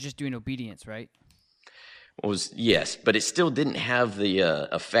was just doing obedience, right? Yes, but it still didn't have the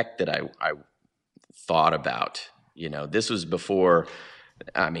effect that I thought about. This was before.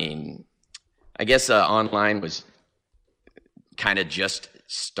 I guess online was kind of just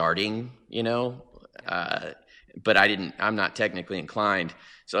starting. But I'm not technically inclined,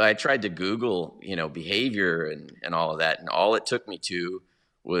 so I tried to Google, behavior and all of that, and all it took me to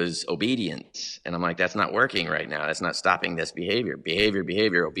was obedience. And I'm like, that's not working right now. That's not stopping this behavior,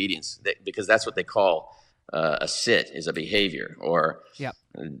 obedience, because that's what they call a sit, is a behavior. Or Yep.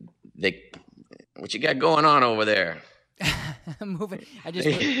 What you got going on over there? I'm moving. I just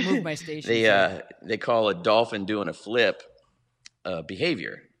moved my station. They call a dolphin doing a flip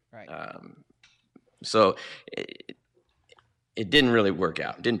behavior. Right. So it didn't really work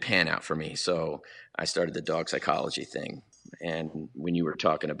out. It didn't pan out for me. So I started the dog psychology thing. And when you were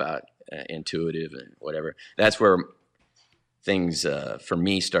talking about intuitive and whatever, that's where things for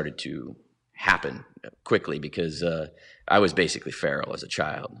me started to happen quickly, because I was basically feral as a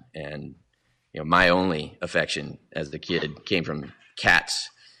child. And my only affection as a kid came from cats.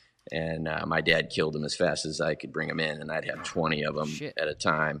 And my dad killed them as fast as I could bring them in, and I'd have 20 of them at a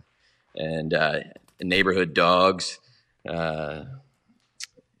time. And neighborhood dogs, I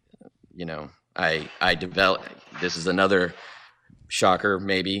developed, this is another shocker,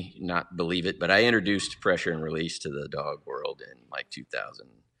 maybe not believe it, but I introduced pressure and release to the dog world in like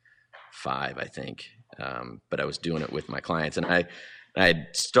 2005, I think. But I was doing it with my clients, and I had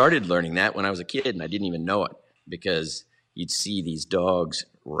started learning that when I was a kid, and I didn't even know it, because you'd see these dogs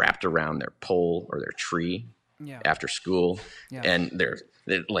wrapped around their pole or their tree after school, and they're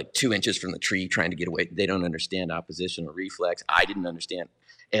like 2 inches from the tree trying to get away. They don't understand opposition or reflex. I didn't understand.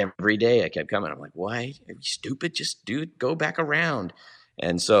 Every day I kept coming. I'm like, why? Are you stupid? Just go back around.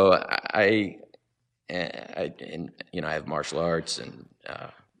 And so I have martial arts and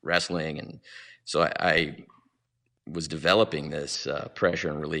wrestling, and so I was developing this pressure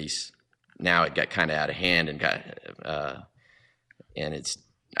and release. Now it got kind of out of hand and and it's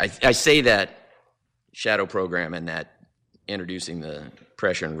I say that shadow program and that introducing the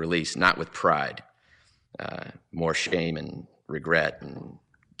pressure and release, not with pride, more shame and regret and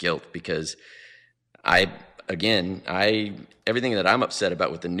guilt, because everything that I'm upset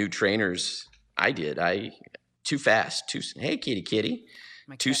about with the new trainers too fast, hey kitty,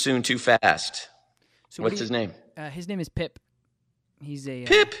 too soon, too fast. So what's his name? His name is Pip. He's a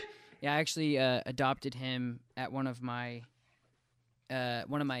Pip. Yeah, I actually adopted him at one of my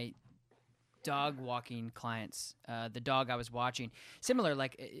dog walking clients. The dog I was watching, similar,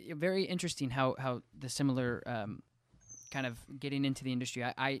 like very interesting how the similar kind of getting into the industry.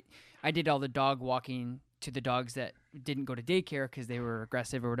 I did all the dog walking to the dogs that didn't go to daycare because they were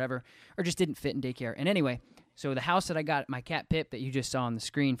aggressive or whatever, or just didn't fit in daycare. And anyway, so the house that I got, my cat Pip that you just saw on the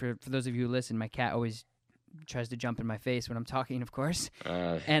screen, for those of you who listen, my cat always tries to jump in my face when I'm talking, of course.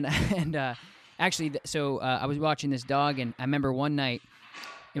 Actually, so I was watching this dog, and I remember one night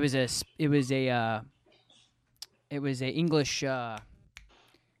it was a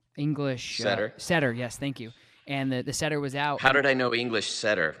English setter. Yes, thank you. And the setter was out. How did I know English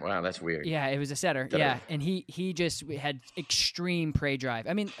setter? Wow, that's weird. Yeah, it was a setter. Yeah, and he just had extreme prey drive.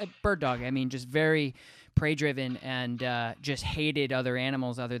 I mean, a bird dog. I mean, just very prey driven, and just hated other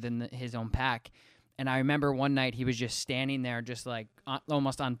animals other than his own pack. And I remember one night he was just standing there, just like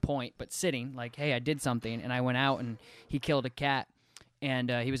almost on point, but sitting, like, hey, I did something. And I went out and he killed a cat, and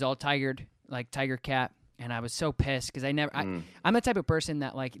he was all tigered, like tiger cat. And I was so pissed because I'm the type of person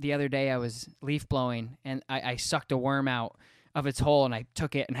that, like, the other day I was leaf blowing and I sucked a worm out of its hole and I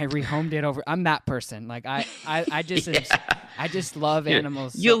took it and I rehomed it over. I'm that person. Like I just I just love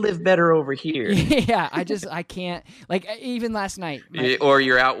animals. You'll live better over here. Yeah, I can't. Like, even last night. Or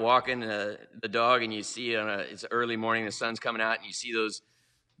you're out walking the dog and you see it's early morning, the sun's coming out, and you see those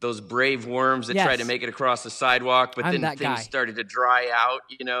brave worms that tried to make it across the sidewalk, but then things started to dry out,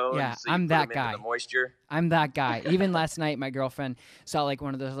 Yeah, so I'm that guy. The moisture. I'm that guy. Even last night, my girlfriend saw like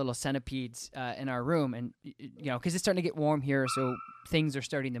one of those little centipedes in our room, and because it's starting to get warm here, so things are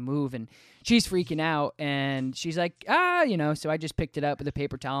starting to move, and she's freaking out, and she's like, so I just picked it up with a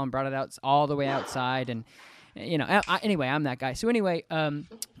paper towel and brought it out all the way outside, and anyway, I'm that guy. So anyway,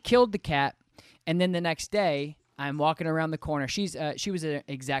 killed the cat, and then the next day, I'm walking around the corner. She was an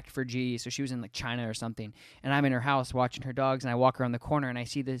exec for GE, so she was in like China or something. And I'm in her house watching her dogs, and I walk around the corner, and I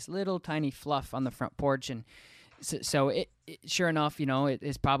see this little tiny fluff on the front porch. And so it sure enough, it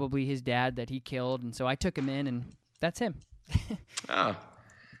is probably his dad that he killed. And so I took him in, and that's him. Oh,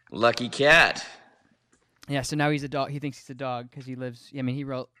 lucky cat. Yeah, so now he's a dog. He thinks he's a dog because he lives. I mean, he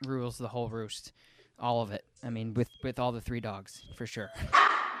rules the whole roost, all of it. I mean, with all the 3 dogs, for sure.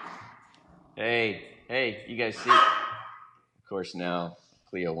 Hey, you guys see? Of course, now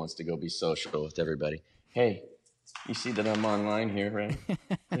Cleo wants to go be social with everybody. Hey, you see that I'm online here, right?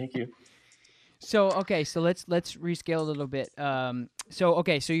 Thank you. So let's rescale a little bit.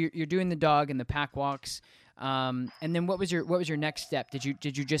 So you're doing the dog and the pack walks, and then what was your next step? Did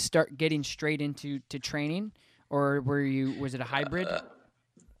you just start getting straight into training, or was it a hybrid?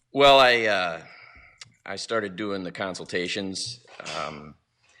 Well, I started doing the consultations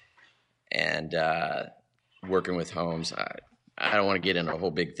and working with homes. I don't want to get into a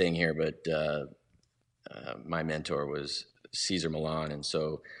whole big thing here, but my mentor was Cesar Millan, and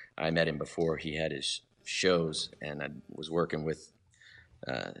so I met him before he had his shows, and I was working with,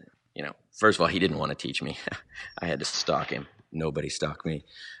 first of all, he didn't want to teach me. I had to stalk him. Nobody stalked me.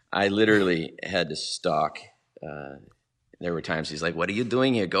 I literally had to stalk. There were times he's like, "What are you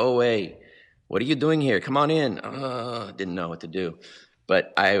doing here? Go away. What are you doing here? Come on in." Didn't know what to do.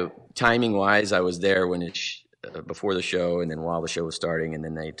 But timing-wise, I was there when before the show and then while the show was starting, and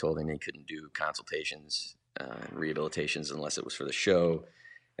then they told him he couldn't do consultations, rehabilitations unless it was for the show.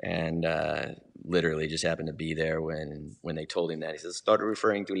 And literally just happened to be there when they told him that. He says, "Start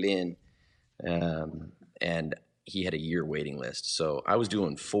referring to Linn." And he had a year waiting list. So I was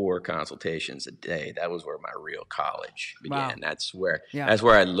doing 4 consultations a day. That was where my real college began. Wow. That's where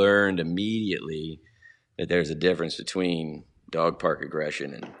I learned immediately that there's a difference between dog park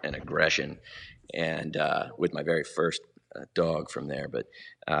aggression and aggression. And with my very first dog from there. But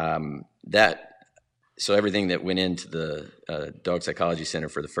so everything that went into the Dog Psychology Center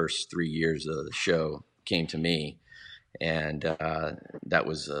for the first 3 years of the show came to me. And that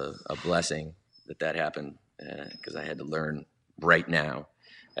was a blessing that happened. Because I had to learn right now.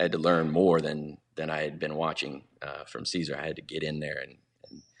 I had to learn more than I had been watching from Cesar. I had to get in there. And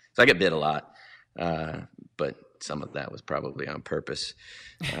so I got bit a lot, but some of that was probably on purpose.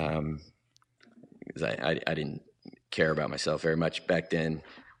 Because I didn't care about myself very much back then.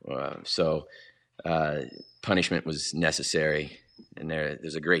 So punishment was necessary. And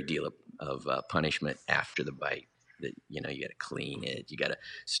there's a great deal of punishment after the bite. That you got to clean it, you got to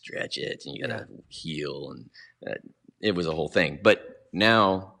stretch it, and you got to heal, and it was a whole thing. But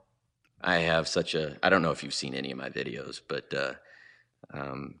now I have I don't know if you've seen any of my videos, but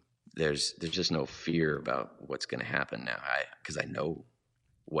there's just no fear about what's going to happen now. Because I know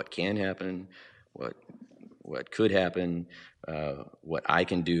what can happen, what could happen, what I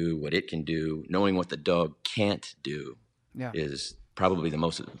can do, what it can do. Knowing what the dog can't do is probably the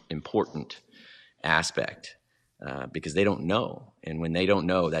most important aspect. Because they don't know, and when they don't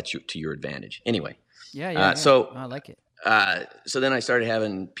know, that's to your advantage. Anyway, So I like it. So then I started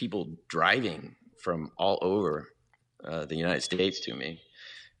having people driving from all over the United States to me.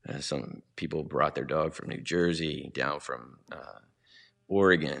 Some people brought their dog from New Jersey, down from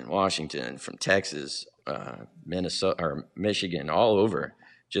Oregon, Washington, from Texas, Minnesota, or Michigan, all over.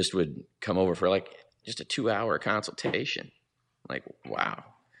 Just would come over for just a 2-hour consultation. Like, wow.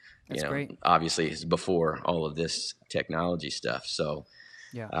 That's great. Obviously, it's before all of this technology stuff. So,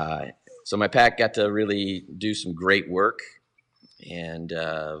 so my pack got to really do some great work, and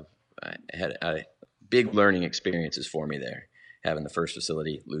I had big learning experiences for me there. Having the first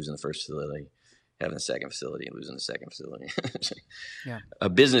facility, losing the first facility, having the second facility, losing the second facility. A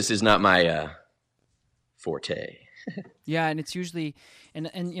business is not my forte. And it's usually, and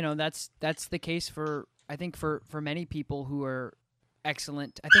that's the case for many people who are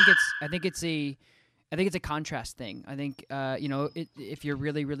excellent. I think it's a contrast thing. I think if you're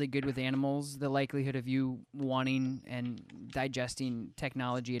really, really good with animals, the likelihood of you wanting and digesting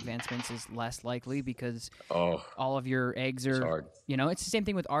technology advancements is less likely because all of your eggs are hard. It's the same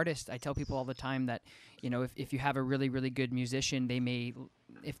thing with artists. I tell people all the time that if you have a really, really good musician,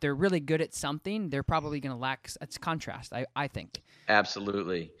 if they're really good at something, they're probably going to lack. It's contrast. I think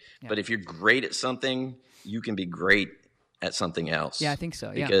Absolutely. But if you're great at something, you can be great at something else. I think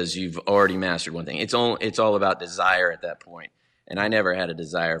so. Because you've already mastered one thing. It's all about desire at that point. And I never had a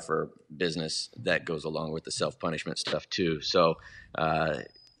desire for business that goes along with the self-punishment stuff too. So, and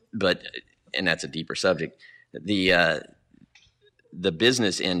that's a deeper subject. The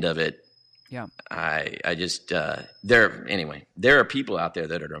business end of it. I just there are people out there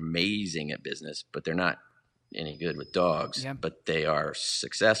that are amazing at business, but they're not any good with dogs. But they are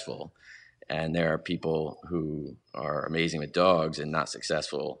successful. And there are people who are amazing with dogs and not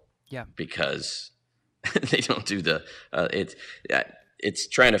successful because they don't do it's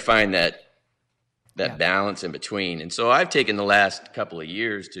trying to find that balance in between. And so I've taken the last couple of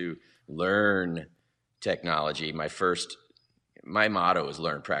years to learn technology. My motto is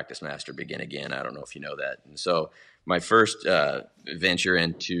learn, practice, master, begin again. I don't know if you know that. And so my first venture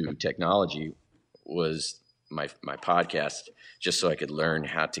into technology was my podcast, just so I could learn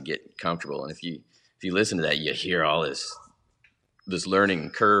how to get comfortable. And if you listen to that, you hear all this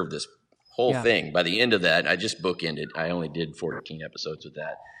learning curve, this whole thing. By the end of that, I just bookended. I only did 14 episodes with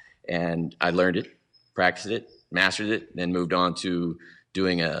that, and I learned it, practiced it, mastered it, then moved on to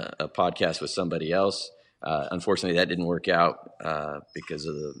doing a podcast with somebody else Unfortunately, that didn't work out because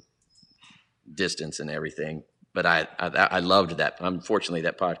of the distance and everything. But I loved that. Unfortunately,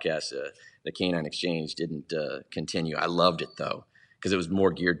 that podcast, the Canine Exchange, didn't continue. I loved it though, because it was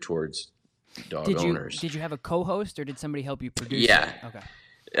more geared towards dog owners. Did you have a co-host, or did somebody help you produce Yeah. it? Okay.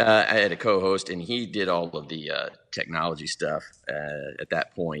 I had a co-host, and he did all of the technology stuff at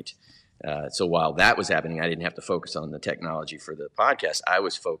that point. So while that was happening, I didn't have to focus on the technology for the podcast. I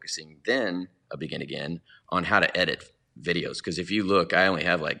was focusing then, Begin Again, on how to edit videos. Because if you look, I only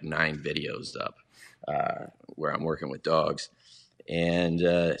have like 9 videos up where I'm working with dogs. And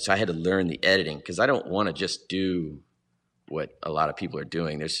so I had to learn the editing, because I don't want to just do what a lot of people are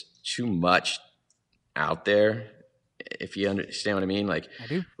doing. There's too much out there, if you understand what I mean. Like, I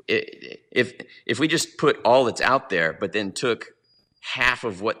do. If we just put all that's out there, but then took half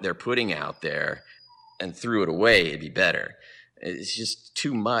of what they're putting out there and threw it away, it'd be better. It's just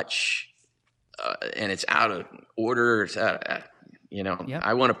too much, and it's out of order. It's out, Yep.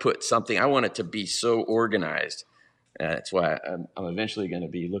 I want to put something. I want it to be so organized. That's why I'm eventually going to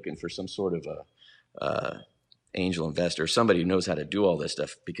be looking for some sort of a angel investor, somebody who knows how to do all this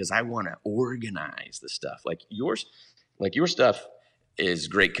stuff, because I want to organize the stuff. Like your stuff is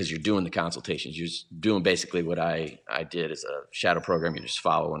great because you're doing the consultations. You're just doing basically what I did as a shadow program. You're just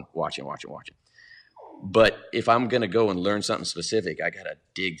following, watching. But if I'm going to go and learn something specific, I got to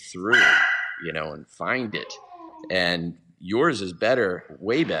dig through, and find it. And yours is better,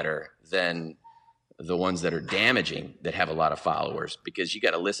 way better than the ones that are damaging, that have a lot of followers, because you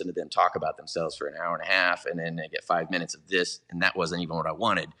got to listen to them talk about themselves for an hour and a half, and then they get 5 minutes of this, and that wasn't even what I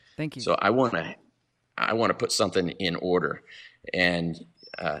wanted. Thank you. So I want to put something in order. And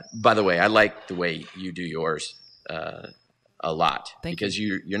by the way, I like the way you do yours a lot. Because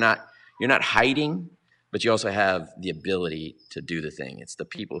you're not hiding, but you also have the ability to do the thing. It's the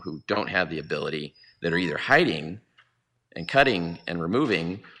people who don't have the ability that are either hiding and cutting and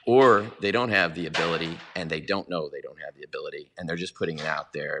removing, or they don't have the ability and they don't know they don't have the ability, and they're just putting it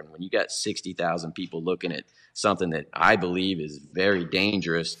out there. And when you got 60,000 people looking at something that I believe is very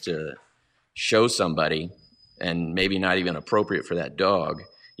dangerous to show somebody, and maybe not even appropriate for that dog,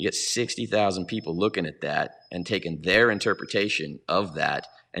 you get 60,000 people looking at that and taking their interpretation of that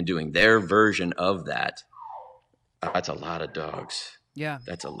and doing their version of that. That's a lot of dogs. Yeah.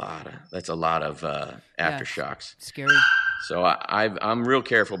 That's a lot of aftershocks. Scary. So I'm real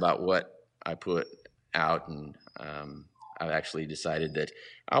careful about what I put out, and I've actually decided that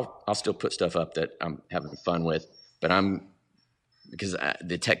I'll still put stuff up that I'm having fun with, but because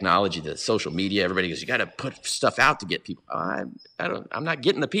the technology, the social media, everybody goes, you got to put stuff out to get people. I'm not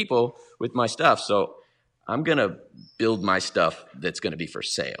getting the people with my stuff, so I'm gonna build my stuff that's gonna be for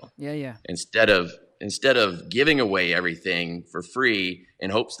sale. Yeah. Instead of giving away everything for free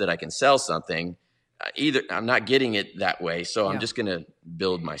in hopes that I can sell something, either I'm not getting it that way, so I'm just gonna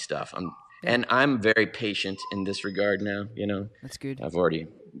build my stuff. And I'm very patient in this regard now. That's good. I've already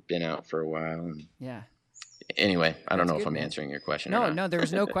been out for a while. Yeah. Anyway, I don't know if good, I'm man. answering your question. No, there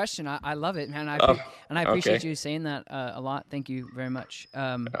was no question. I love it, man. I appreciate you saying that a lot. Thank you very much.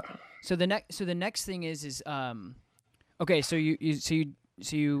 So the next thing is okay. So you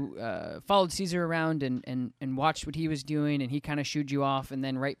followed Caesar around and watched what he was doing, and he kind of shooed you off, and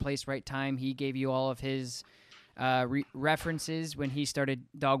then right place, right time, he gave you all of his references when he started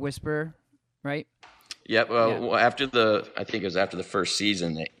Dog Whisperer, right? Yeah. Well, I think it was after the first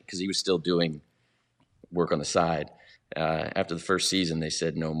season, because he was still doing work on the side. After the first season, they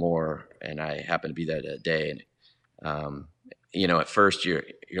said no more, and I happened to be there that day. And at first you're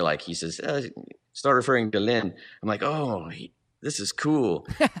like, he says, start referring to Linn. I'm like, this is cool.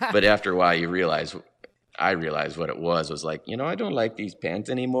 But after a while, I realized what it was like, I don't like these pants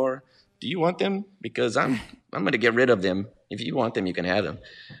anymore. Do you want them? Because I'm going to get rid of them. If you want them, you can have them.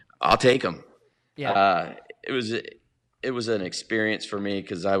 I'll take them. Yeah. It was an experience for me,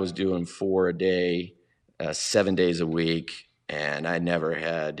 because I was doing 4 a day, 7 days a week, and I never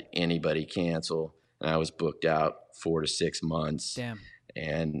had anybody cancel. And I was booked out 4 to 6 months. Damn.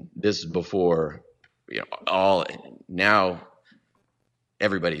 And this is before, now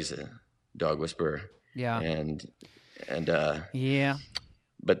everybody's a dog whisperer. Yeah. And yeah.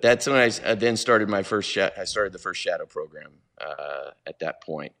 But that's when I then started my first I started the first shadow program at that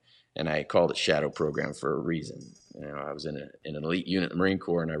point, and I called it shadow program for a reason. I was in an elite unit in the Marine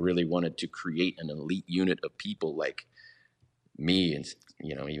Corps, and I really wanted to create an elite unit of people like me and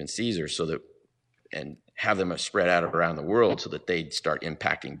even Caesar, and have them spread out around the world so that they'd start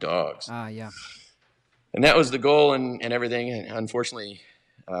impacting dogs. Yeah. And that was the goal and everything. And unfortunately,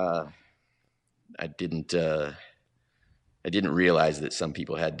 I didn't realize that some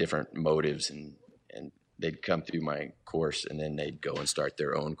people had different motives and they'd come through my course, and then they'd go and start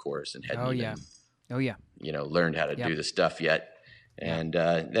their own course and hadn't learned how to do the stuff yet. And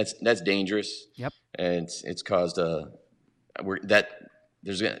that's dangerous. Yep. And it's caused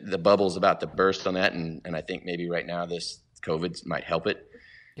there's the bubble's about to burst on that, and I think maybe right now this COVID might help it.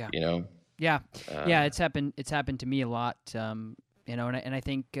 Yeah. Yeah. It's happened to me a lot. And I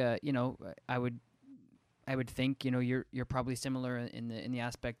think I would think you're probably similar in the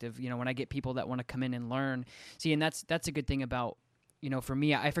aspect of when I get people that want to come in and learn. See, and that's a good thing about for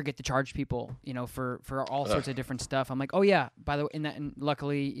me, I forget to charge people for all sorts of different stuff. I'm like, oh yeah, by the way, and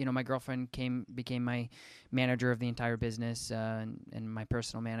luckily my girlfriend became my manager of the entire business and my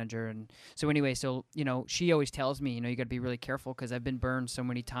personal manager, and so anyway, she always tells me you got to be really careful because I've been burned so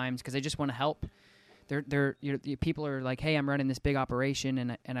many times because I just want to help. People are like, hey, I'm running this big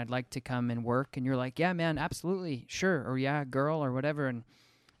operation and I'd like to come and work. And you're like, yeah, man, absolutely. Sure. Or yeah, girl or whatever. And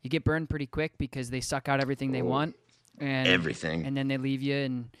you get burned pretty quick because they suck out everything they want. And everything. And then they leave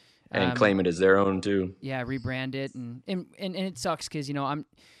you and claim it as their own too. Yeah. Rebrand it. And it sucks because, I'm,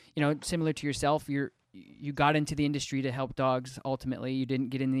 similar to yourself, you got into the industry to help dogs. Ultimately, you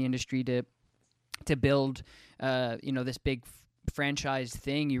didn't get in the industry to build, this big franchise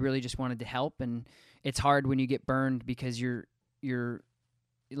thing. You really just wanted to help. And it's hard when you get burned because you're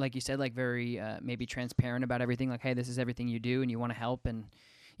like you said, like very maybe transparent about everything. Like, hey, this is everything you do, and you want to help. And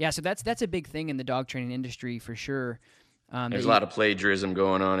yeah, so that's a big thing in the dog training industry for sure. There's a lot of plagiarism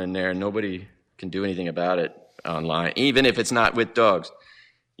going on in there. Nobody can do anything about it online, even if it's not with dogs.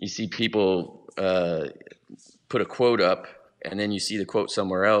 You see people put a quote up, and then you see the quote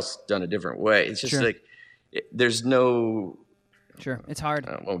somewhere else done a different way. It's just there's no. Sure, it's hard.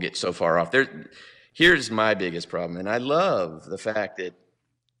 I won't get so far off. Here's my biggest problem, and I love the fact that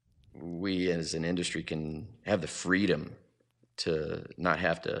we as an industry can have the freedom to not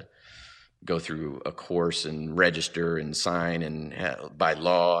have to go through a course and register and sign and by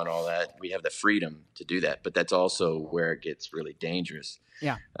law and all that. We have the freedom to do that, but that's also where it gets really dangerous.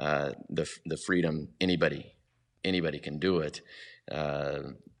 Yeah. The freedom, anybody can do it.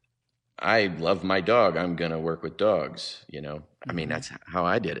 I love my dog. I'm going to work with dogs, I mean, that's how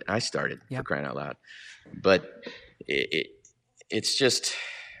I did it. I started for crying out loud, but it's just,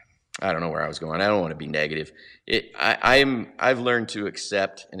 I don't know where I was going. I don't want to be negative. I've learned to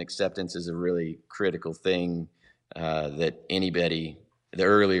accept, and acceptance is a really critical thing, that the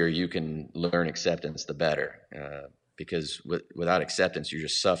earlier you can learn acceptance, the better, because without acceptance, you're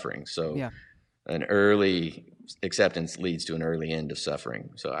just suffering. So an early acceptance leads to an early end of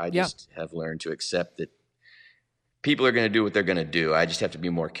suffering. So I just have learned to accept that people are going to do what they're going to do. I just have to be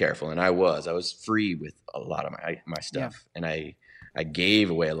more careful. And I was free with a lot of my stuff. And I gave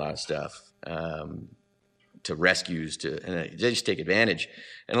away a lot of stuff to rescues, and they just take advantage.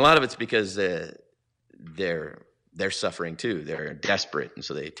 And a lot of it's because they're suffering too. They're desperate, and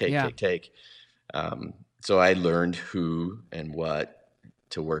so they take. So I learned who and what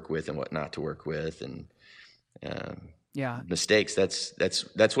to work with and what not to work with, and mistakes.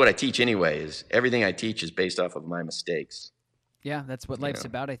 That's what I teach anyway. Is everything I teach is based off of my mistakes. Yeah, that's what life's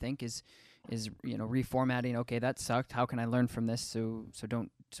about. I think is reformatting. Okay, that sucked. How can I learn from this so I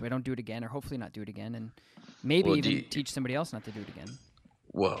don't do it again, or hopefully not do it again, and maybe teach somebody else not to do it again.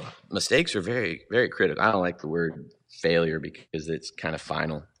 Well, mistakes are very, very critical. I don't like the word failure because it's kind of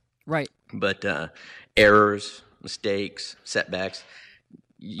final. Right. But errors, mistakes, setbacks.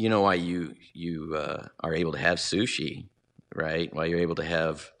 You know why you are able to have sushi, right? Why you're able to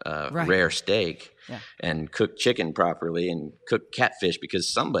have rare steak and cook chicken properly and cook catfish,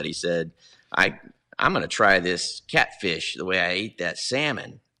 because somebody said, I'm going to try this catfish the way I ate that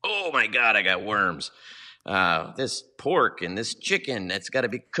salmon. Oh my God, I got worms. This pork and this chicken, that's got to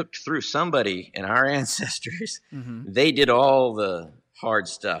be cooked through somebody. And our ancestors, they did all the hard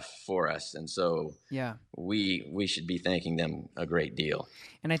stuff for us, and so we should be thanking them a great deal.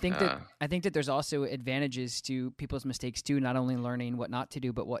 And I think that there's also advantages to people's mistakes too, not only learning what not to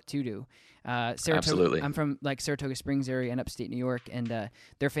do, but what to do. Absolutely. I'm from Saratoga Springs area in upstate New York, and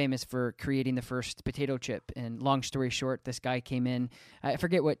they're famous for creating the first potato chip. And long story short, this guy came in, I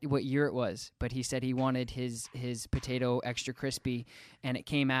forget what year it was, but he said he wanted his potato extra crispy, and it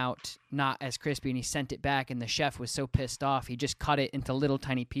came out not as crispy, and he sent it back, and the chef was so pissed off, he just cut it into little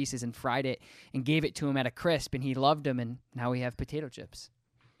tiny pieces and fried it and gave it to him at a crisp, and he loved them, and now we have potato chips.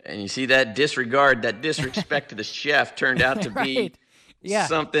 And you see that disrespect to the chef turned out to be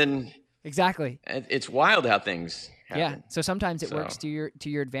something. Exactly. It's wild how things happen. Yeah. So sometimes it works to your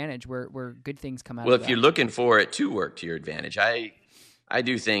advantage, where good things come out. Well, of if that. you're looking for it to work to your advantage, I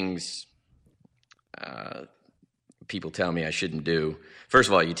do things. people tell me I shouldn't do. First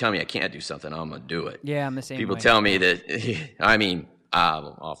of all, you tell me I can't do something, I'm going to do it. Yeah, I'm the same People way. tell me that, I mean,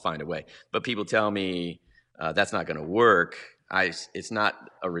 I'll find a way. But people tell me that's not going to work. It's not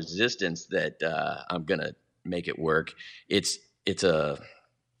a resistance that I'm going to make it work. It's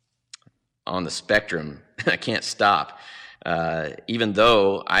on the spectrum. I can't stop. Even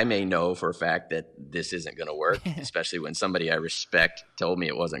though I may know for a fact that this isn't going to work, especially when somebody I respect told me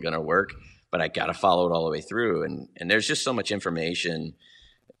it wasn't going to work, but I got to follow it all the way through. And there's just so much information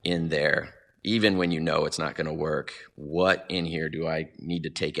in there, even when you know it's not going to work. What in here do I need to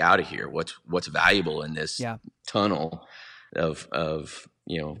take out of here? What's valuable in this tunnel of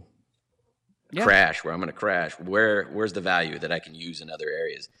crash where I'm going to crash? Where's the value that I can use in other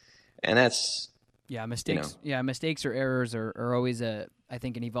areas? And that's mistakes. Mistakes or errors are always I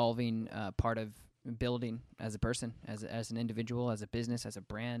think an evolving part of building as a person, as an individual, as a business, as a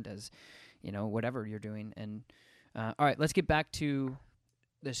brand, as whatever you're doing. And all right, let's get back to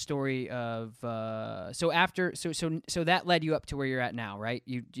the story of so that led you up to where you're at now, right?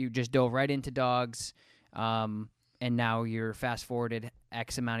 You just dove right into dogs, and now you're fast forwarded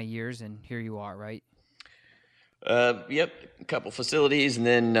X amount of years, and here you are, right? Yep, a couple facilities, and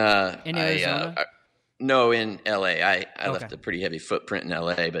then in Arizona. No, in LA. I left a pretty heavy footprint in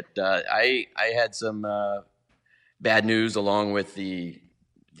LA, but I had some bad news along with the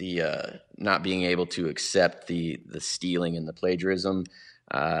not being able to accept the stealing and the plagiarism.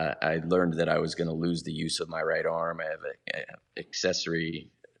 I learned that I was going to lose the use of my right arm. I have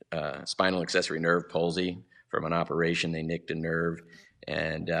a spinal accessory nerve palsy from an operation. They nicked a nerve,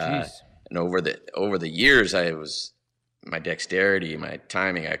 and over the years, my dexterity, my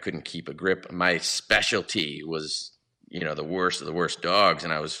timing, I couldn't keep a grip. My specialty was, the worst of the worst dogs,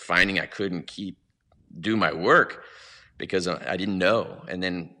 and I was finding I couldn't do my work because I didn't know. And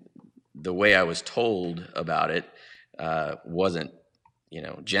then the way I was told about it wasn't,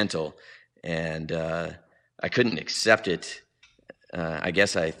 gentle, and I couldn't accept it. I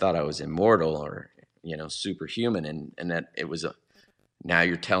guess I thought I was immortal or, superhuman, and that it was now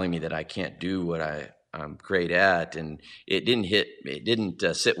you're telling me that I can't do what I'm great at, and it didn't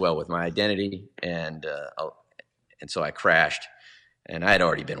sit well with my identity, and so I crashed, and I had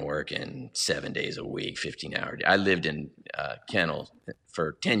already been working 7 days a week, 15-hour. I lived in kennel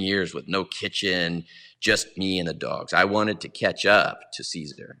for 10 years with no kitchen, just me and the dogs. I wanted to catch up to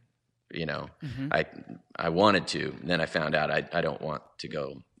Caesar, Mm-hmm. I wanted to, and then I found out I don't want to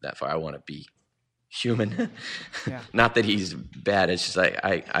go that far. I want to be human. Not that he's bad. It's just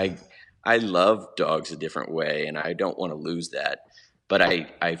I love dogs a different way, and I don't want to lose that. But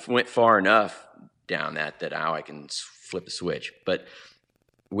I went far enough down that now I can flip a switch. But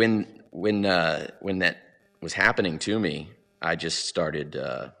when that was happening to me, I just started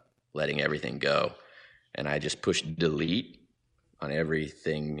letting everything go, and I just pushed delete on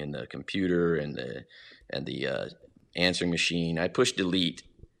everything in the computer and the answering machine. I pushed delete,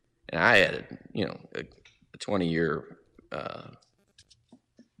 and I had a 20-year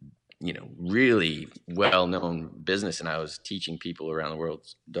really well-known business, and I was teaching people around the world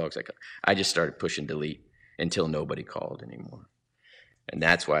dogs. I just started pushing delete until nobody called anymore, and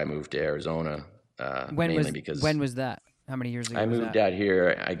that's why I moved to Arizona. When was that? How many years ago? I moved out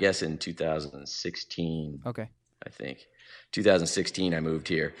here, I guess, in 2016. Okay, I think 2016. I moved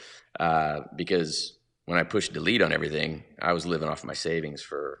here because when I pushed delete on everything, I was living off my savings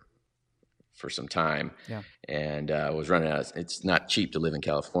for some time, and was running out. It's not cheap to live in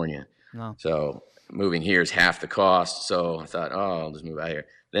California, so moving here is half the cost. So I thought, I'll just move out here.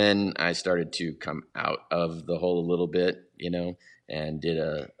 Then I started to come out of the hole a little bit, and did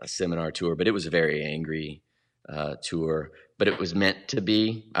a seminar tour, but it was a very angry tour. But it was meant to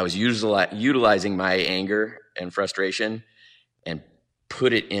be. I was utilizing my anger and frustration and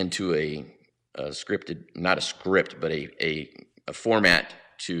put it into a scripted, not a script, but a format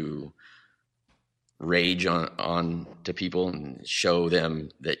to rage on to people and show them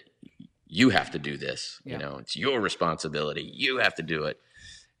that you have to do this. It's your responsibility. You have to do it.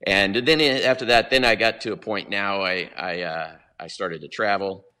 And then after that, then I got to a point now I started to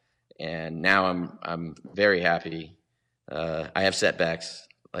travel, and now I'm very happy. I have setbacks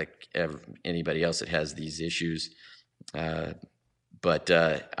like anybody else that has these issues. But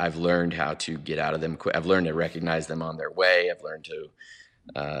I've learned how to get out of them. I've learned to recognize them on their way. I've learned to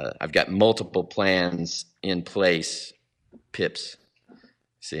I've got multiple plans in place. Pips.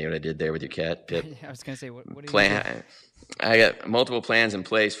 See what I did there with your cat, Pip? I was going to say, what do you plan? I got multiple plans in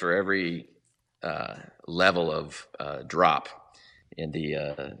place for every level of drop in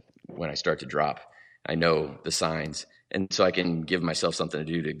the when I start to drop. I know the signs, and so I can give myself something to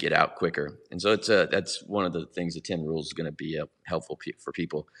do to get out quicker. And so that's one of the things. The 10 rules is going to be helpful for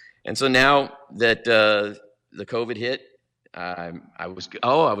people. And so now that the COVID hit, I was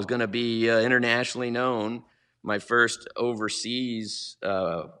going to be internationally known. My first overseas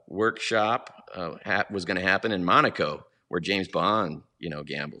workshop was going to happen in Monaco, where James Bond,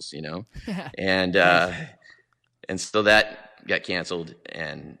 gambles, and so that got canceled.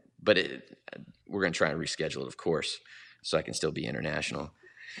 But we're going to try and reschedule it, of course, so I can still be international.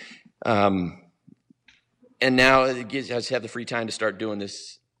 And now I just have the free time to start doing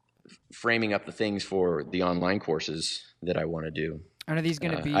this, framing up the things for the online courses that I want to do. And are these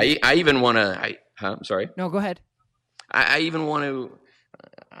going to be? I even want to. I'm sorry. No, go ahead. I even want to.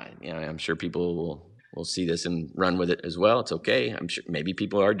 I'm sure people will see this and run with it as well. It's okay. I'm sure maybe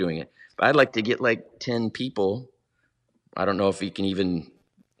people are doing it, but I'd like to get like 10 people. I don't know if we can even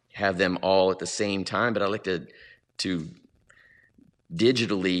have them all at the same time, but I'd like to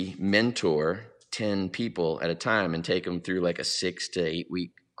digitally mentor 10 people at a time and take them through like a 6 to 8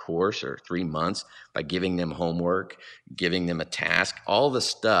 week course or 3 months by giving them homework, giving them a task, all the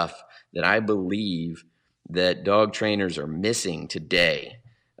stuff that I believe that dog trainers are missing today,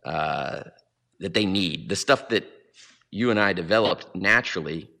 that they need, the stuff that you and I developed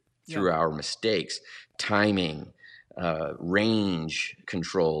naturally through our mistakes, timing, range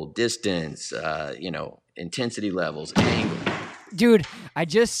control, distance, intensity levels, angle. Dude, I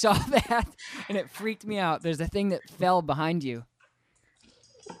just saw that and it freaked me out. There's a thing that fell behind you.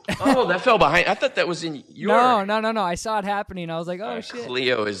 Oh, that fell behind. I thought that was in your. No. I saw it happening. I was like, oh, shit.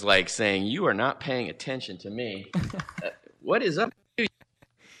 Cleo is like saying, you are not paying attention to me. What is up with you?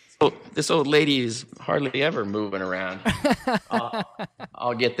 So, this old lady is hardly ever moving around.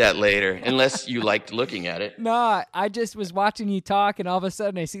 I'll get that later, unless you liked looking at it. No, I just was watching you talk, and all of a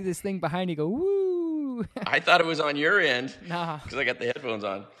sudden I see this thing behind you go, woo. I thought it was on your end No. because I got the headphones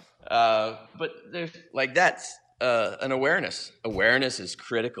on. But there's that's an awareness. Awareness is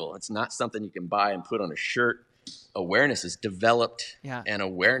critical. It's not something you can buy and put on a shirt. Awareness is developed, and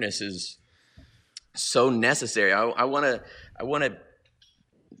awareness is so necessary. I want to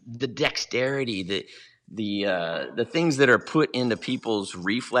the dexterity, the things that are put into people's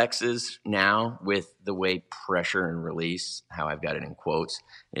reflexes now with the way pressure and release, how I've got it in quotes,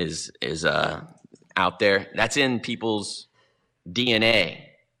 is out there. That's in people's DNA.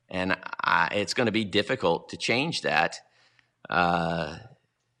 And it's going to be difficult to change that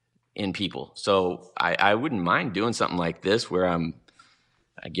in people. So I wouldn't mind doing something like this where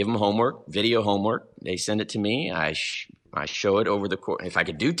I give them homework, video homework. They send it to me. I show it over the course. If I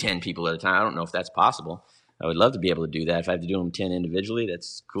could do 10 people at a time, I don't know if that's possible. I would love to be able to do that. If I have to do them 10 individually,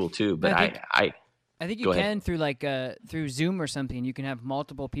 that's cool too. But I think you can through through Zoom or something. You can have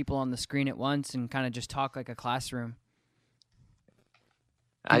multiple people on the screen at once and kind of just talk like a classroom.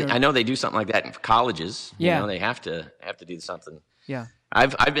 I know they do something like that in colleges. Yeah. They have to do something. Yeah.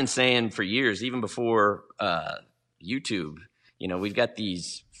 I've been saying for years, even before YouTube, we've got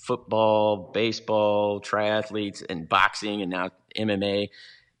these football, baseball, triathletes, and boxing, and now MMA.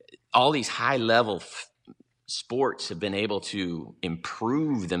 All these high-level sports have been able to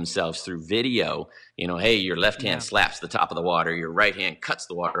improve themselves through video. Hey, your left hand slaps the top of the water, your right hand cuts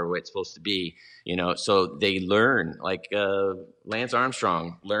the water where it's supposed to be. So they learn, like Lance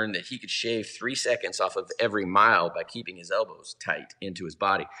Armstrong learned that he could shave 3 seconds off of every mile by keeping his elbows tight into his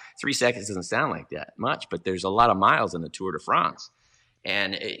body. 3 seconds doesn't sound like that much, but there's a lot of miles in the Tour de France.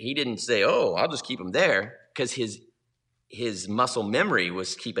 And he didn't say, oh, I'll just keep them there, because his muscle memory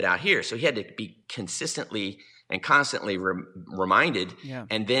was keep it out here. So he had to be consistently and constantly reminded,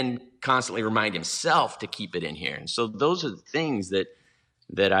 and then constantly remind himself to keep it in here. And so those are the things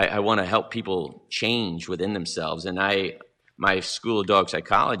that I want to help people change within themselves. And my School of Dog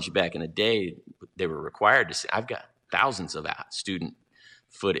Psychology back in the day, they were required to say, I've got thousands of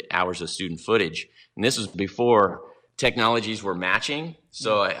hours of student footage. And this was before technologies were matching.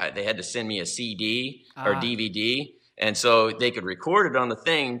 So they had to send me a CD or DVD. And so they could record it on the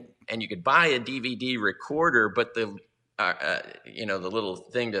thing, and you could buy a DVD recorder, but the little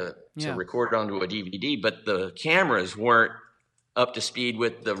thing to record onto a DVD, but the cameras weren't up to speed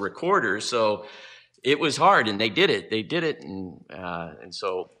with the recorders. So it was hard, and they did it. And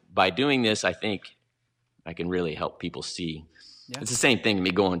so by doing this, I think I can really help people see. Yeah. It's the same thing to me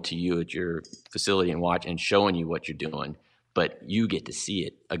going to you at your facility and watch and showing you what you're doing. But you get to see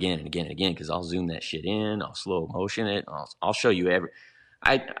it again and again and again, because I'll zoom that shit in, I'll slow motion it, I'll show you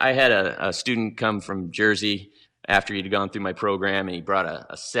I had a student come from Jersey after he'd gone through my program, and he brought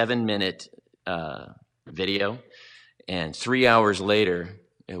a 7-minute video, and 3 hours later,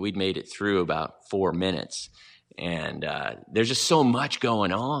 we'd made it through about 4 minutes. And there's just so much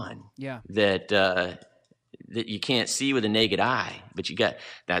going on that that you can't see with the naked eye. But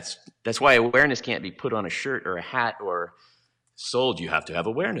that's why awareness can't be put on a shirt or a hat or sold. You have to have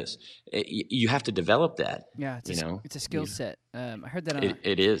awareness. You have to develop that. Yeah, it's a skill set. I heard that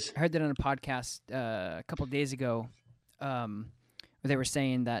it is. I heard that on a podcast a couple of days ago. Where they were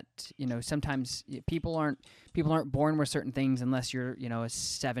saying that sometimes people aren't born with certain things unless you're a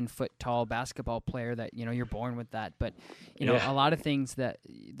 7 foot tall basketball player that you're born with that. But a lot of things that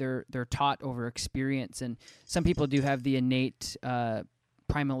they're taught over experience, and some people do have the innate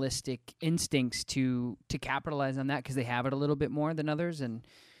primalistic instincts to capitalize on that because they have it a little bit more than others. And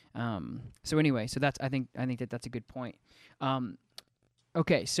so that's I think that's a good point.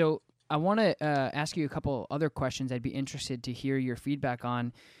 Okay, so I want to ask you a couple other questions I'd be interested to hear your feedback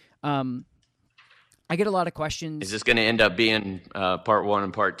on. I get a lot of questions. Is this going to end up being part 1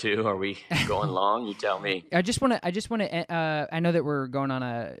 and part 2? Are we going long? You tell me. I just want to. I know that we're going on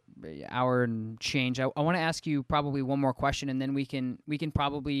a hour and change. I want to ask you probably one more question, and then we can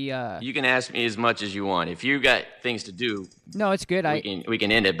probably. You can ask me as much as you want. If you got things to do. No, it's good. We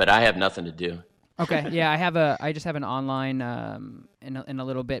can end it, but I have nothing to do. Okay. Yeah, I just have an online in a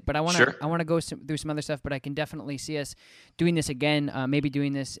little bit, but I want to go through some other stuff. But I can definitely see us doing this again. Maybe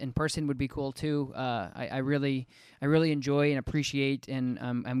doing this in person would be cool too. I really enjoy and appreciate, and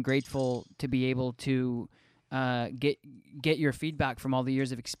I'm grateful to be able to get your feedback from all the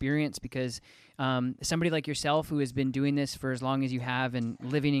years of experience, because somebody like yourself who has been doing this for as long as you have and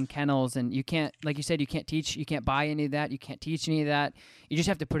living in kennels, and you can't, like you said, you can't teach, you can't buy any of that, you can't teach any of that. You just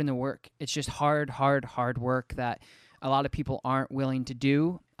have to put in the work. It's just hard work that a lot of people aren't willing to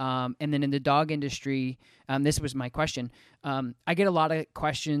do. And then in the dog industry, this was my question. I get a lot of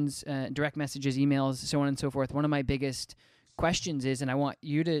questions, direct messages, emails, so on and so forth. One of my biggest questions is, and I want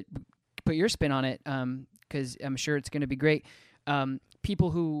you to put your spin on it, because I'm sure it's going to be great. People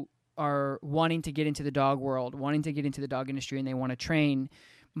who are wanting to get into the dog world, wanting to get into the dog industry, and they want to train.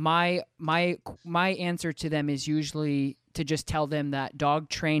 My answer to them is usually to just tell them that dog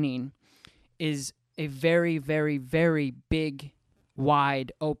training is a very, very, very big,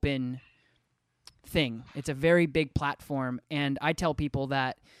 wide open thing. It's a very big platform, and I tell people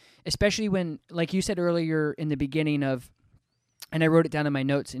that, especially when, like you said earlier in the beginning of. And I wrote it down in my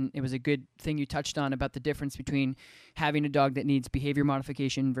notes, and it was a good thing you touched on about the difference between having a dog that needs behavior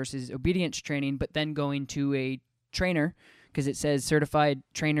modification versus obedience training, but then going to a trainer, because it says certified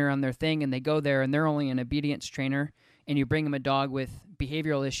trainer on their thing, and they go there, and they're only an obedience trainer, and you bring them a dog with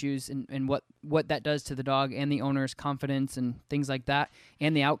behavioral issues and what that does to the dog and the owner's confidence and things like that,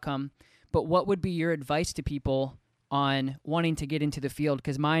 and the outcome. But what would be your advice to people on wanting to get into the field?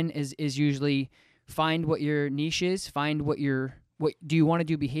 Because mine is usually find what your niche is, find what do you want to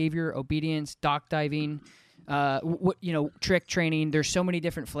do, behavior, obedience, dock diving, trick training. There's so many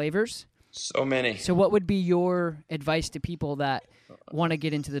different flavors. So many. So what would be your advice to people that want to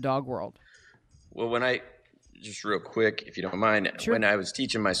get into the dog world? Well, just real quick, if you don't mind, Sure. When I was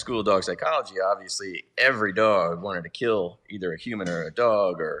teaching my school dog psychology, obviously every dog wanted to kill either a human or a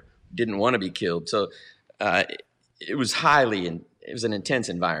dog, or didn't want to be killed. So it was an intense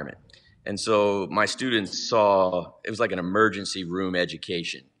environment. And so my students saw it was like an emergency room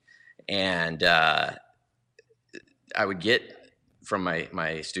education. And I would get from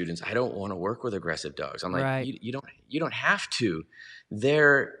my students, I don't want to work with aggressive dogs. I'm like, right. You don't have to.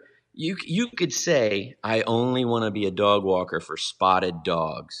 You could say, I only want to be a dog walker for spotted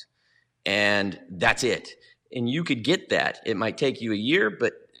dogs. And that's it. And you could get that. It might take you a year,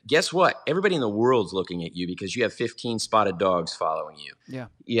 but guess what? Everybody in the world's looking at you because you have 15 spotted dogs following you. Yeah.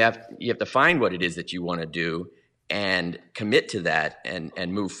 You have to find what it is that you want to do and commit to that and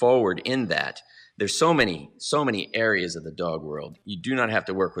move forward in that. There's so many areas of the dog world. You do not have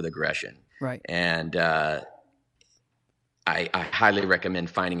to work with aggression. Right. And I highly recommend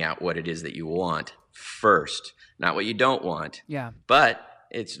finding out what it is that you want first, not what you don't want. Yeah. But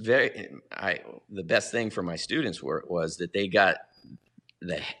it's the best thing for my students was that they got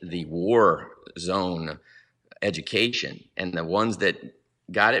the war zone education, and the ones that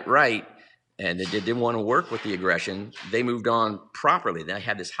got it right and that didn't want to work with the aggression, they moved on properly. They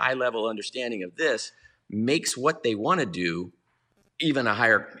had this high level understanding of this, makes what they want to do even a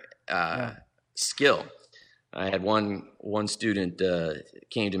higher skill. I had one student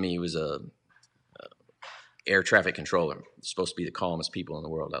came to me. He was a air traffic controller, supposed to be the calmest people in the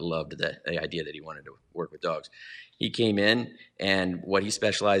world. I loved the idea that he wanted to work with dogs. He came in, and what he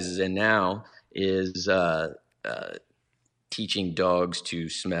specializes in now is teaching dogs to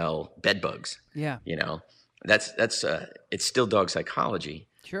smell bed bugs. Yeah. That's it's still dog psychology,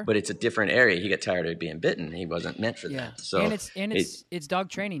 Sure. but it's a different area. He got tired of being bitten. He wasn't meant for that. So and it's dog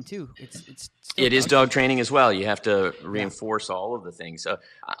training too. It's still it is dog training as well. You have to Yeah. reinforce all of the things. So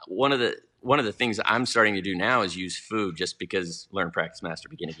one of the things I'm starting to do now is use food, just because learn, practice, master,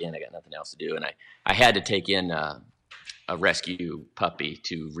 begin again. I got nothing else to do, and I had to take in a rescue puppy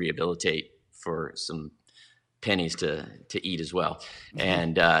to rehabilitate for some pennies to eat as well.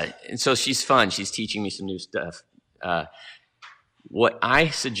 And so she's fun. She's teaching me some new stuff. What I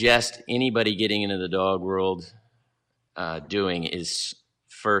suggest anybody getting into the dog world doing is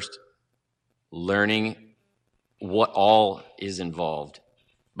first learning what all is involved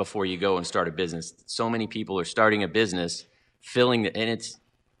before you go and start a business. So many people are starting a business, and it's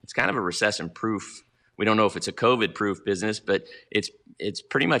kind of a recession-proof. We don't know if it's a COVID-proof business, but it's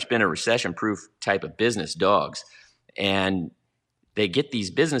pretty much been a recession-proof type of business, dogs. And they get these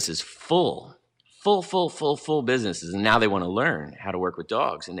businesses full businesses, and now they want to learn how to work with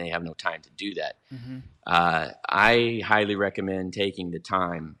dogs, and they have no time to do that. Mm-hmm. I highly recommend taking the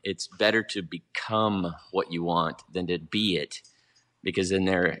time. It's better to become what you want than to be it, because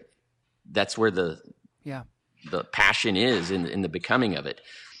that's where the passion is in the becoming of it.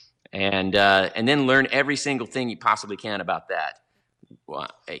 And then learn every single thing you possibly can about that,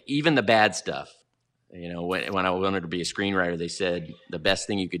 even the bad stuff. You know, when I wanted to be a screenwriter, they said the best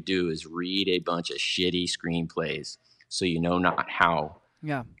thing you could do is read a bunch of shitty screenplays, so you know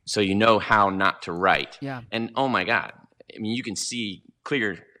so you know how not to write. Yeah. And oh my God, I mean, you can see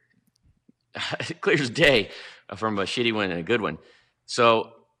clear as day from a shitty one and a good one.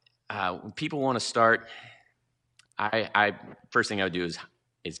 So when people want to start, I first thing I would do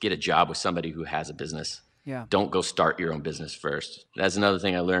is get a job with somebody who has a business. Yeah. Don't go start your own business first. That's another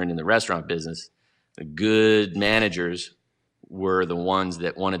thing I learned in the restaurant business. The good managers were the ones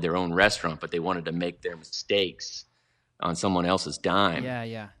that wanted their own restaurant, but they wanted to make their mistakes on someone else's dime.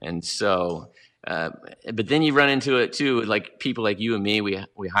 Yeah. And so, but then you run into it too, like people like you and me,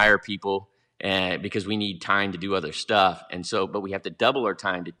 we hire people because we need time to do other stuff. And so, but we have to double our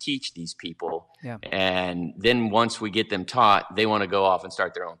time to teach these people. Yeah. And then once we get them taught, they want to go off and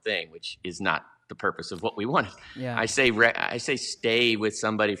start their own thing, which is not the purpose of what we wanted. Yeah. I say stay with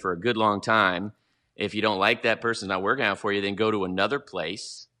somebody for a good long time. If you don't like that person's not working out for you, then go to another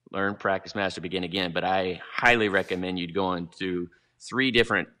place, learn, practice, master, begin again. But I highly recommend you go into 3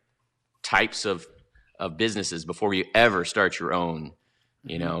 different types of businesses before you ever start your own,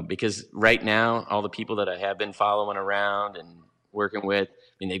 you know, because right now, all the people that I have been following around and working with,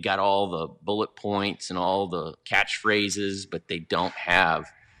 I mean, they've got all the bullet points and all the catchphrases, but they don't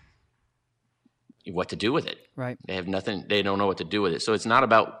have what to do with it. Right. They have nothing. They don't know what to do with it. So it's not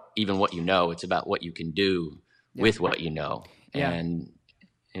about even what you know. It's about what you can do with what you know. Yeah. And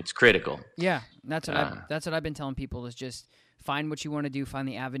it's critical. Yeah. That's what I've been telling people is just find what you want to do, find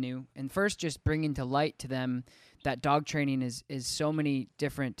the avenue. And first just bringing to light to them that dog training is so many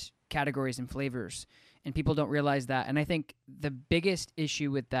different categories and flavors. And people don't realize that. And I think the biggest issue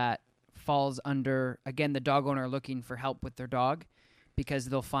with that falls under, again, the dog owner looking for help with their dog, because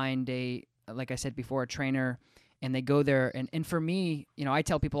they'll find like I said before, a trainer, and they go there. And for me, you know, I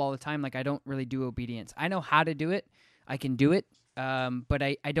tell people all the time, like, I don't really do obedience. I know how to do it. I can do it. But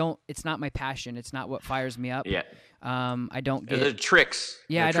I don't, it's not my passion. It's not what fires me up. Yeah. I don't get the tricks.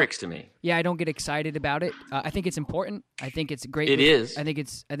 Yeah. The tricks to me. Yeah. I don't get excited about it. I think it's important. I think it's great. It is. I think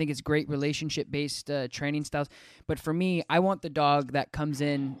it's great relationship based training styles. But for me, I want the dog that comes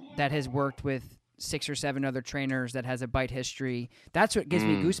in that has worked with 6 or 7 other trainers, that has a bite history. That's what gives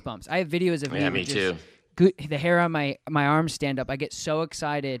me goosebumps. I have videos of me too. The hair on my arms stand up. I get so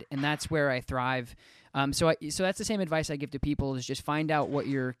excited, and that's where I thrive. So that's the same advice I give to people, is just find out what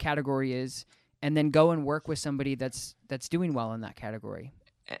your category is, and then go and work with somebody that's doing well in that category.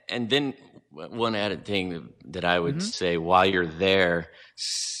 And then one added thing that I would say, while you're there,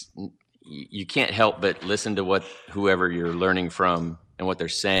 you can't help but listen to what whoever you're learning from and what they're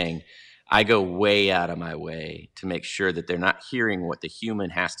saying. I go way out of my way to make sure that they're not hearing what the human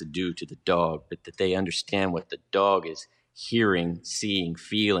has to do to the dog, but that they understand what the dog is hearing, seeing,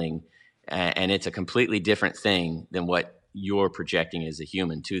 feeling, and it's a completely different thing than what you're projecting as a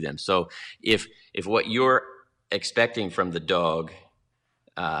human to them. So if what you're expecting from the dog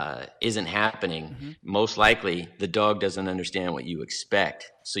isn't happening, most likely the dog doesn't understand what you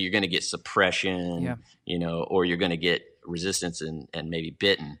expect. So you're going to get suppression, you know, or you're going to get resistance and maybe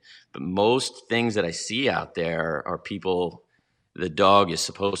bitten. But most things that I see out there are people, the dog is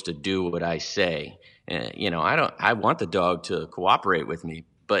supposed to do what I say. You know, I want the dog to cooperate with me,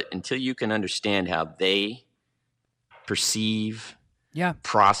 but until you can understand how they perceive,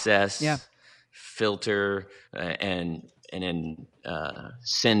 process, filter, and and then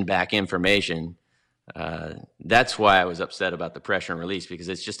send back information. That's why I was upset about the pressure and release, because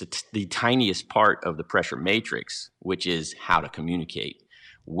it's just the tiniest part of the pressure matrix, which is how to communicate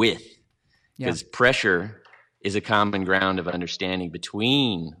with. Because pressure is a common ground of understanding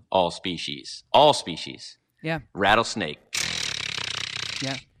between all species. All species. Yeah. Rattlesnake.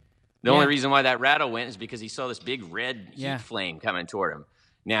 Yeah. The only reason why that rattle went is because he saw this big red heat flame coming toward him.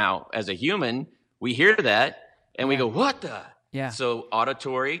 Now, as a human, we hear that and we go, what the? Yeah. So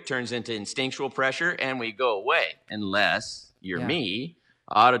auditory turns into instinctual pressure and we go away. Unless you're me,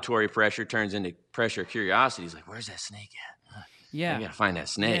 auditory pressure turns into pressure curiosity. He's like, where's that snake at? I got to find that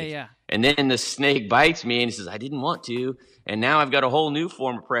snake. Yeah. And then the snake bites me and he says, I didn't want to. And now I've got a whole new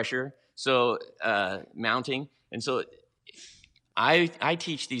form of pressure. So mounting. And so I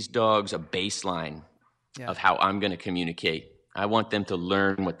teach these dogs a baseline of how I'm going to communicate. I want them to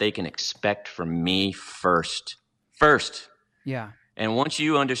learn what they can expect from me first. Yeah. And once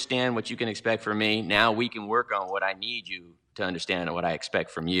you understand what you can expect from me, now we can work on what I need you to understand and what I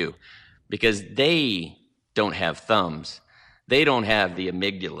expect from you. Because they don't have thumbs. They don't have the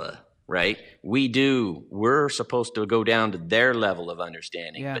amygdala, right? We do. We're supposed to go down to their level of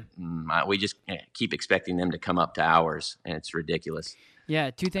understanding. Yeah. But we just keep expecting them to come up to ours, and it's ridiculous.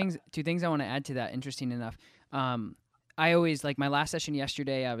 Yeah, two things I want to add to that, interesting enough. I always, like my last session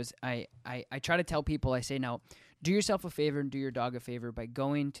yesterday, I try to tell people, I say, now, do yourself a favor and do your dog a favor by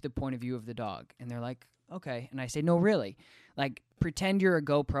going to the point of view of the dog. And they're like, okay. And I say, no, really. Like, pretend you're a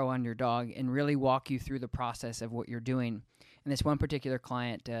GoPro on your dog and really walk you through the process of what you're doing. And this one particular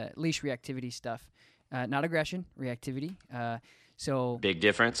client, leash reactivity stuff, not aggression, reactivity. So big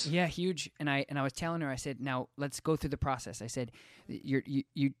difference. Yeah, huge. And I was telling her, I said, now let's go through the process. I said,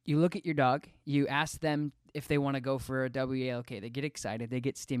 you look at your dog, you ask them if they want to go for a WALK. They get excited, they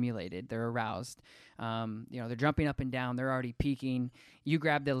get stimulated, they're aroused. They're jumping up and down, they're already peaking. You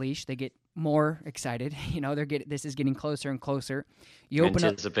grab the leash, they get more excited. This is getting closer and closer. You open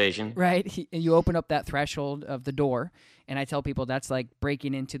anticipation. Right. You open up that threshold of the door, and I tell people that's like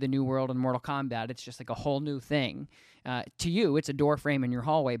breaking into the new world in Mortal Kombat. It's just like a whole new thing. To you, it's a door frame in your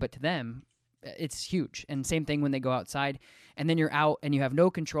hallway, but to them, it's huge. And same thing when they go outside, and then you're out and you have no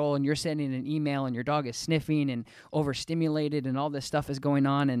control, and you're sending an email and your dog is sniffing and overstimulated and all this stuff is going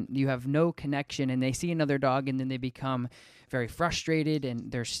on, and you have no connection, and they see another dog and then they become very frustrated,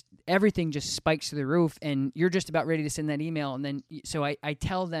 and everything just spikes to the roof, and you're just about ready to send that email. And then, so I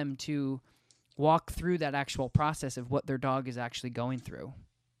tell them to walk through that actual process of what their dog is actually going through.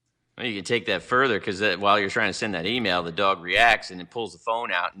 Well, you can take that further, because while you're trying to send that email, the dog reacts and then pulls the phone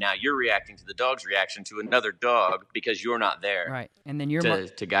out. Now you're reacting to the dog's reaction to another dog because you're not there. Right. And then you're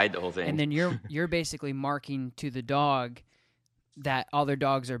to guide the whole thing. And then you're basically marking to the dog that other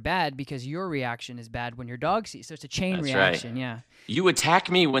dogs are bad because your reaction is bad when your dog sees. So it's a chain reaction. Right. Yeah. You attack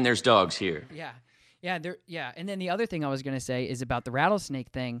me when there's dogs here. Yeah. Yeah. And then the other thing I was going to say is about the rattlesnake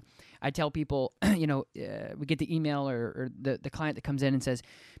thing. I tell people, we get the email or the client that comes in and says,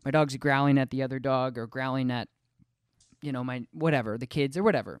 my dog's growling at the other dog or growling at, my whatever, the kids or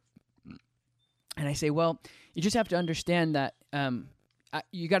whatever. And I say, well, you just have to understand that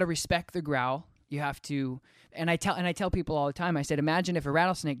you got to respect the growl. You have to, and I tell people all the time. I said, imagine if a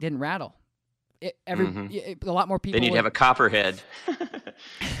rattlesnake didn't rattle. A lot more people. Then you'd have a copperhead.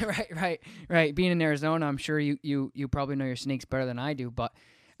 Right. Being in Arizona, I'm sure you probably know your snakes better than I do. But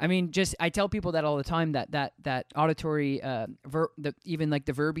I mean, I tell people that all the time. That auditory, even like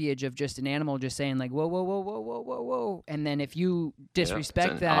the verbiage of just an animal just saying like whoa, whoa, whoa, whoa, whoa, whoa, whoa, and then if you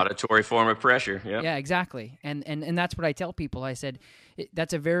disrespect it's an auditory form of pressure. Yep. Yeah, exactly. And that's what I tell people. I said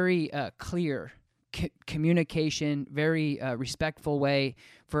that's a very clear communication, very respectful way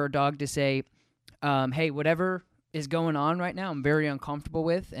for a dog to say, hey, whatever is going on right now, I'm very uncomfortable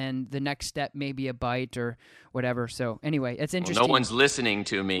with, and the next step may be a bite or whatever. So anyway, it's interesting. Well, no one's listening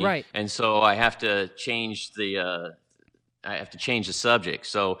to me, right? And so I have to change the subject.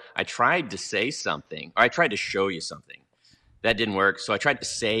 So I tried to say something, or I tried to show you something. That didn't work. So I tried to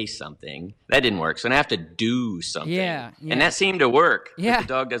say something. That didn't work. So now I have to do something. Yeah. And that seemed to work. Yeah. But the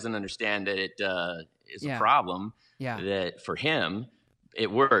dog doesn't understand that it is a problem. Yeah. That for him, it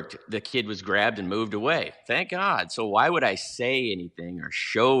worked. The kid was grabbed and moved away. Thank God. So why would I say anything or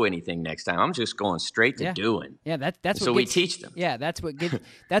show anything next time? I'm just going straight to doing. Yeah, that's what. So we teach them. Yeah, that's what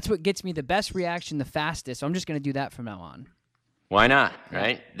gets me the best reaction the fastest. So I'm just going to do that from now on. Why not?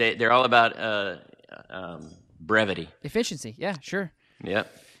 Right? They're all about brevity, efficiency. Yeah, sure.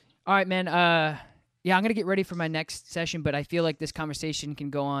 Yep. All right, man. I'm going to get ready for my next session, but I feel like this conversation can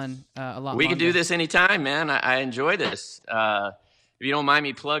go on a lot longer. We can do this anytime, man. I enjoy this. if you don't mind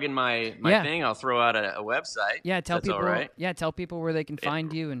me plugging my Yeah. thing, I'll throw out a website. Yeah, tell That's people. all right. Yeah, tell people where they can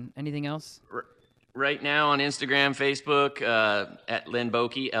find you and anything else. Right now on Instagram, Facebook, at Linn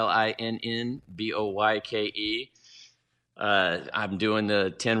Boyke, LINN BOYKE. I'm doing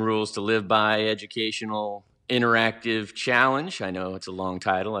the 10 Rules to Live By educational interactive challenge. I know it's a long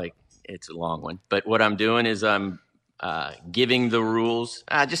title, it's a long one, but what I'm doing is I'm giving the rules.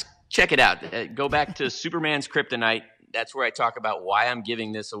 Just check it out. Go back to Superman's Kryptonite. That's where I talk about why I'm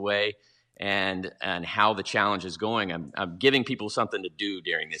giving this away and how the challenge is going. I'm giving people something to do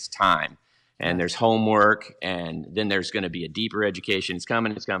during this time. And there's homework, and then there's going to be a deeper education. It's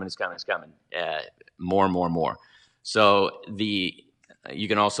coming. More. So you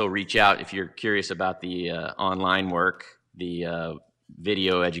can also reach out if you're curious about the online work, the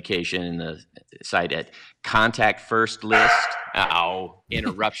video education, and the site at Contact First List.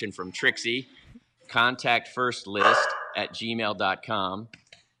 Interruption from Trixie. Contact First List at gmail.com,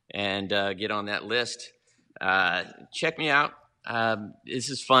 and get on that list. Check me out. This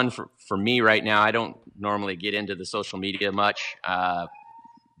is fun for me right now. I don't normally get into the social media much,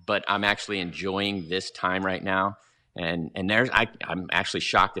 but I'm actually enjoying this time right now. And I'm actually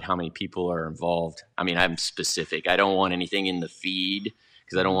shocked at how many people are involved. I mean, I'm specific. I don't want anything in the feed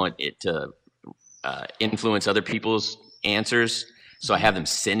because I don't want it to influence other people's answers. So I have them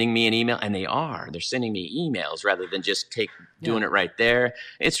sending me an email, and they're sending me emails rather than just doing it right there.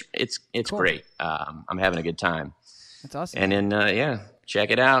 It's cool. Great. I'm having a good time. That's awesome. And then, check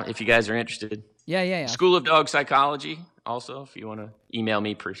it out if you guys are interested. Yeah. School of Dog Psychology. Also, if you want to email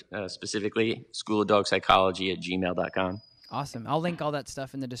me specifically, schooloфdogpsychology@gmail.com. Awesome. I'll link all that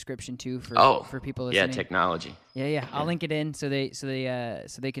stuff in the description too for people listening. Yeah, technology. Yeah. I'll link it in so they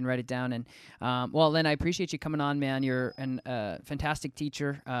can write it down. And Linn, I appreciate you coming on, man. You're a fantastic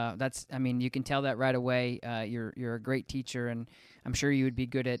teacher. You can tell that right away. You're a great teacher, and I'm sure you would be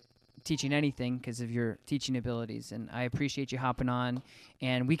good at teaching anything because of your teaching abilities. And I appreciate you hopping on.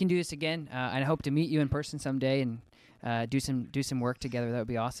 And we can do this again. I hope to meet you in person someday and do some work together. That would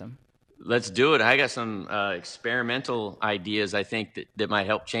be awesome. Let's do it. I got some experimental ideas I think that might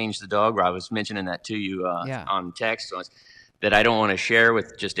help change the dog. I was mentioning that to you on text that I don't want to share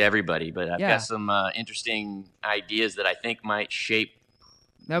with just everybody, but I've got some interesting ideas that I think might shape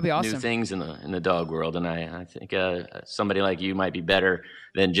that would be awesome. New things in the dog world, and I think somebody like you might be better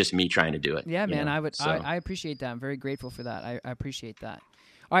than just me trying to do it. Yeah, man, I appreciate that. I'm very grateful for that. I appreciate that.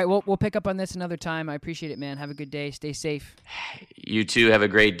 All right, we'll pick up on this another time. I appreciate it, man. Have a good day. Stay safe. You too. Have a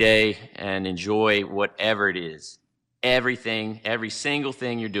great day and enjoy whatever it is. Everything, every single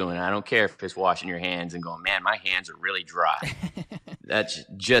thing you're doing. I don't care if it's washing your hands and going, man, my hands are really dry.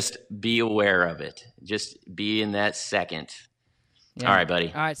 Just be aware of it. Just be in that second. Yeah. All right,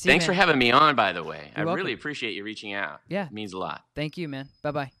 buddy. All right, Thanks for having me on, by the way. You're welcome. Really appreciate you reaching out. Yeah. It means a lot. Thank you, man.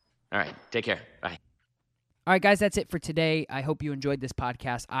 Bye-bye. All right. Take care. Bye. All right, guys, that's it for today. I hope you enjoyed this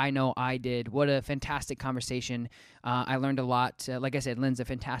podcast. I know I did. What a fantastic conversation. I learned a lot. Like I said, Linn's a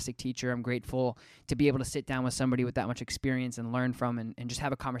fantastic teacher. I'm grateful to be able to sit down with somebody with that much experience and learn from and just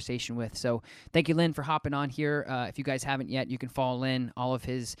have a conversation with. So thank you, Linn, for hopping on here. If you guys haven't yet, you can follow Linn. All of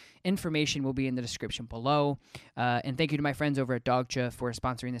his information will be in the description below. And thank you to my friends over at Dogcha for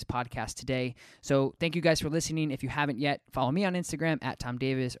sponsoring this podcast today. So thank you guys for listening. If you haven't yet, follow me on Instagram at Tom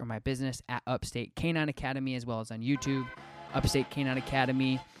Davis or my business at Upstate Canine Academy, as well as on YouTube, Upstate Canine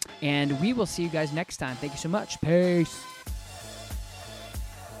Academy. And we will see you guys next time. Thank you so much. Peace.